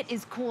unit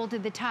is cool to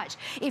the touch.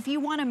 If you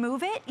want to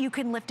move it, you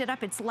can lift it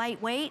up. It's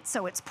lightweight,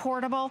 so it's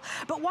portable.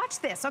 But watch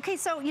this. Okay,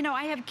 so, you know,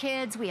 I have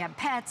kids, we have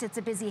pets, it's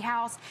a busy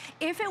house.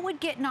 If it would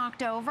get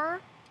knocked over,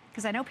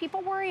 because I know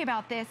people worry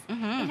about this,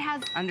 it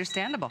has...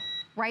 Understandable.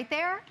 Right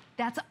there,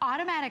 that's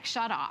automatic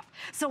shut off.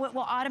 So it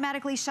will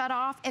automatically shut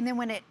off, and then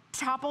when it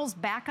topples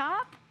back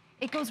up,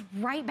 it goes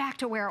right back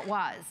to where it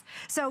was.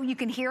 So you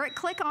can hear it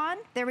click on.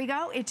 There we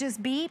go. It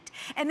just beeped.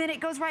 And then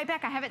it goes right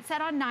back. I have it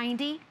set on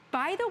 90.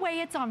 By the way,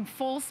 it's on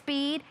full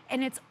speed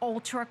and it's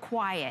ultra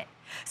quiet.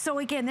 So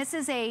again, this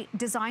is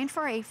designed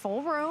for a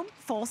full room,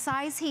 full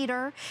size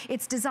heater.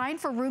 It's designed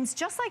for rooms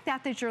just like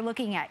that you're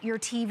looking at, your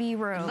TV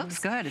rooms. It looks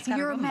good. It's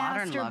got a real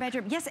modern look.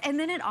 Bedroom. Yes, and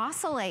then it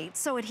oscillates,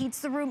 so it heats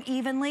the room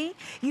evenly.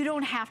 You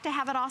don't have to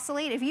have it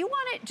oscillate. If you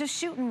want it just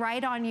shooting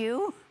right on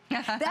you,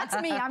 that's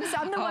me.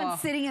 I'm the one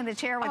sitting in the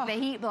chair with the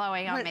heat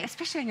blowing on me.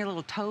 Especially on your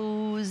little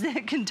toes.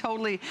 It can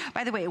totally,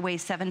 by the way, it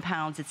weighs 7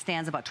 pounds. It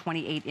stands about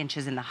 28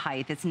 inches in the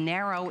height. It's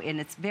narrow and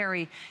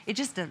it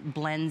just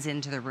blends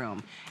into the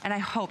room. And I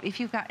hope if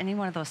you've got any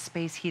one of those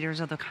space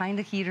heaters or the kind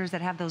of heaters that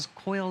have those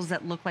coils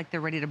that look like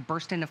they're ready to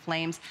burst into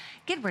flames,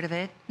 get rid of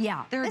it.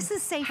 Yeah, this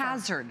is safer.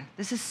 Hazard.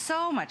 This is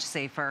so much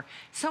safer,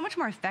 so much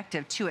more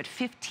effective too at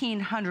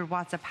 1,500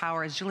 watts of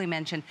power, as Julie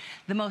mentioned,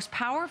 the most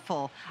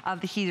powerful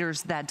of the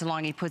heaters that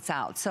DeLonghi puts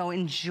out. So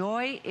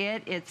enjoy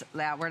it.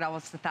 We're at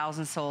almost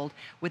 1,000 sold.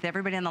 With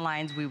everybody on the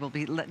lines,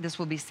 this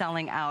will be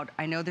selling out.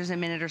 I know there's a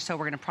minute or so.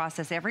 We're going to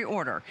process every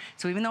order.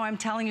 So even though I'm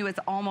telling you it's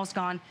almost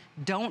gone,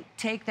 don't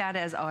take that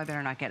as, oh, I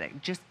better not get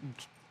it. Just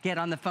get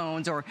on the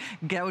phones or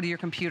go to your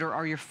computer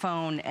or your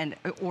phone and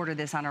order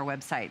this on our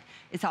website.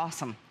 It's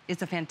awesome.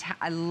 It's a fantastic,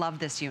 I love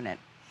this unit.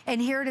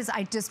 And here it is,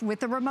 with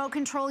the remote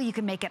control, you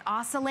can make it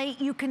oscillate.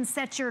 You can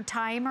set your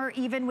timer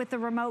even with the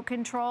remote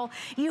control.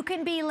 You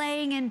can be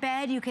laying in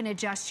bed. You can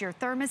adjust your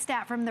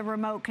thermostat from the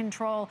remote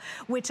control,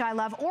 which I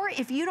love. Or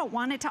if you don't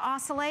want it to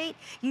oscillate,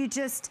 you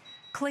just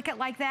click it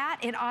like that,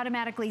 it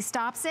automatically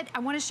stops it. I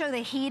want to show the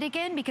heat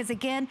again because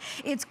again,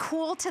 it's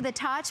cool to the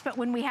touch, but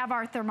when we have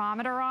our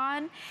thermometer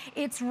on,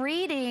 it's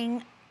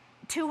reading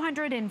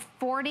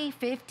 240,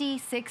 50,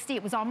 60.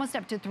 It was almost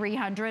up to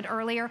 300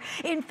 earlier.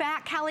 In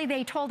fact, Callie,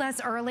 they told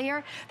us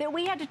earlier that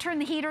we had to turn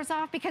the heaters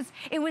off because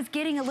it was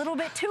getting a little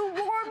bit too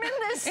warm in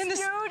the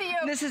studio.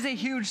 This is a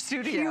huge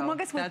studio.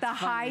 Humongous with the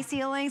high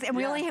ceilings, and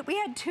we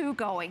had 2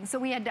 going, so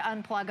we had to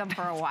unplug them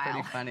for a while.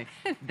 Pretty funny.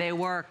 They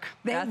work.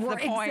 That's the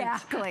point.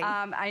 Exactly.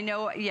 I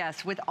know,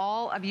 yes, with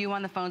all of you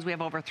on the phones, we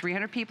have over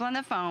 300 people on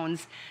the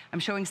phones. I'm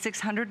showing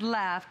 600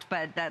 left,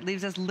 but that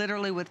leaves us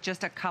literally with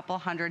just a couple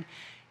hundred.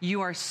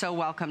 You are so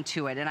welcome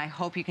to it, and I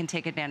hope you can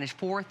take advantage.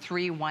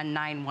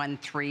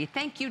 431913.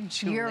 Thank you,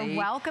 Julie. You're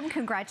welcome.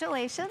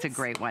 Congratulations. It's a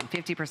great one.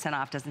 50%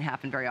 off doesn't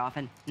happen very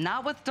often.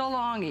 Not with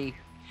DeLonghi.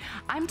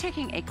 I'm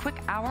taking a quick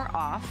hour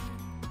off.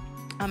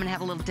 I'm gonna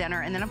have a little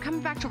dinner, and then I'm coming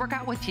back to work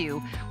out with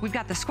you. We've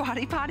got the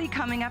Squatty Potty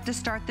coming up to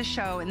start the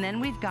show, and then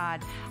we've got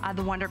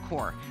the Wonder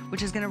Core,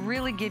 which is gonna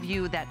really give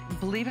you that,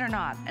 believe it or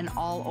not, an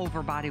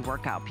all-over body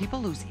workout. People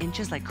lose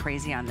inches like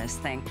crazy on this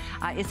thing.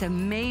 It's a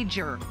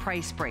major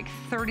price break,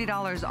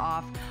 $30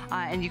 off,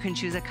 and you can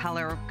choose a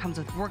color. Comes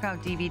with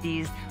workout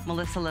DVDs.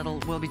 Melissa Little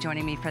will be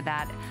joining me for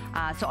that.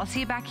 So I'll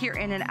see you back here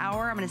in an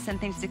hour. I'm gonna send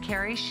things to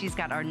Carrie. She's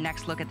got our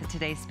next look at the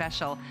Today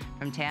Special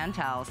from Tan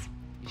Towels.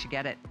 You should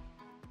get it.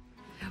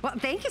 Well,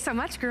 thank you so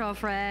much,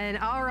 girlfriend.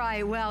 All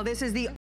right, well, this is the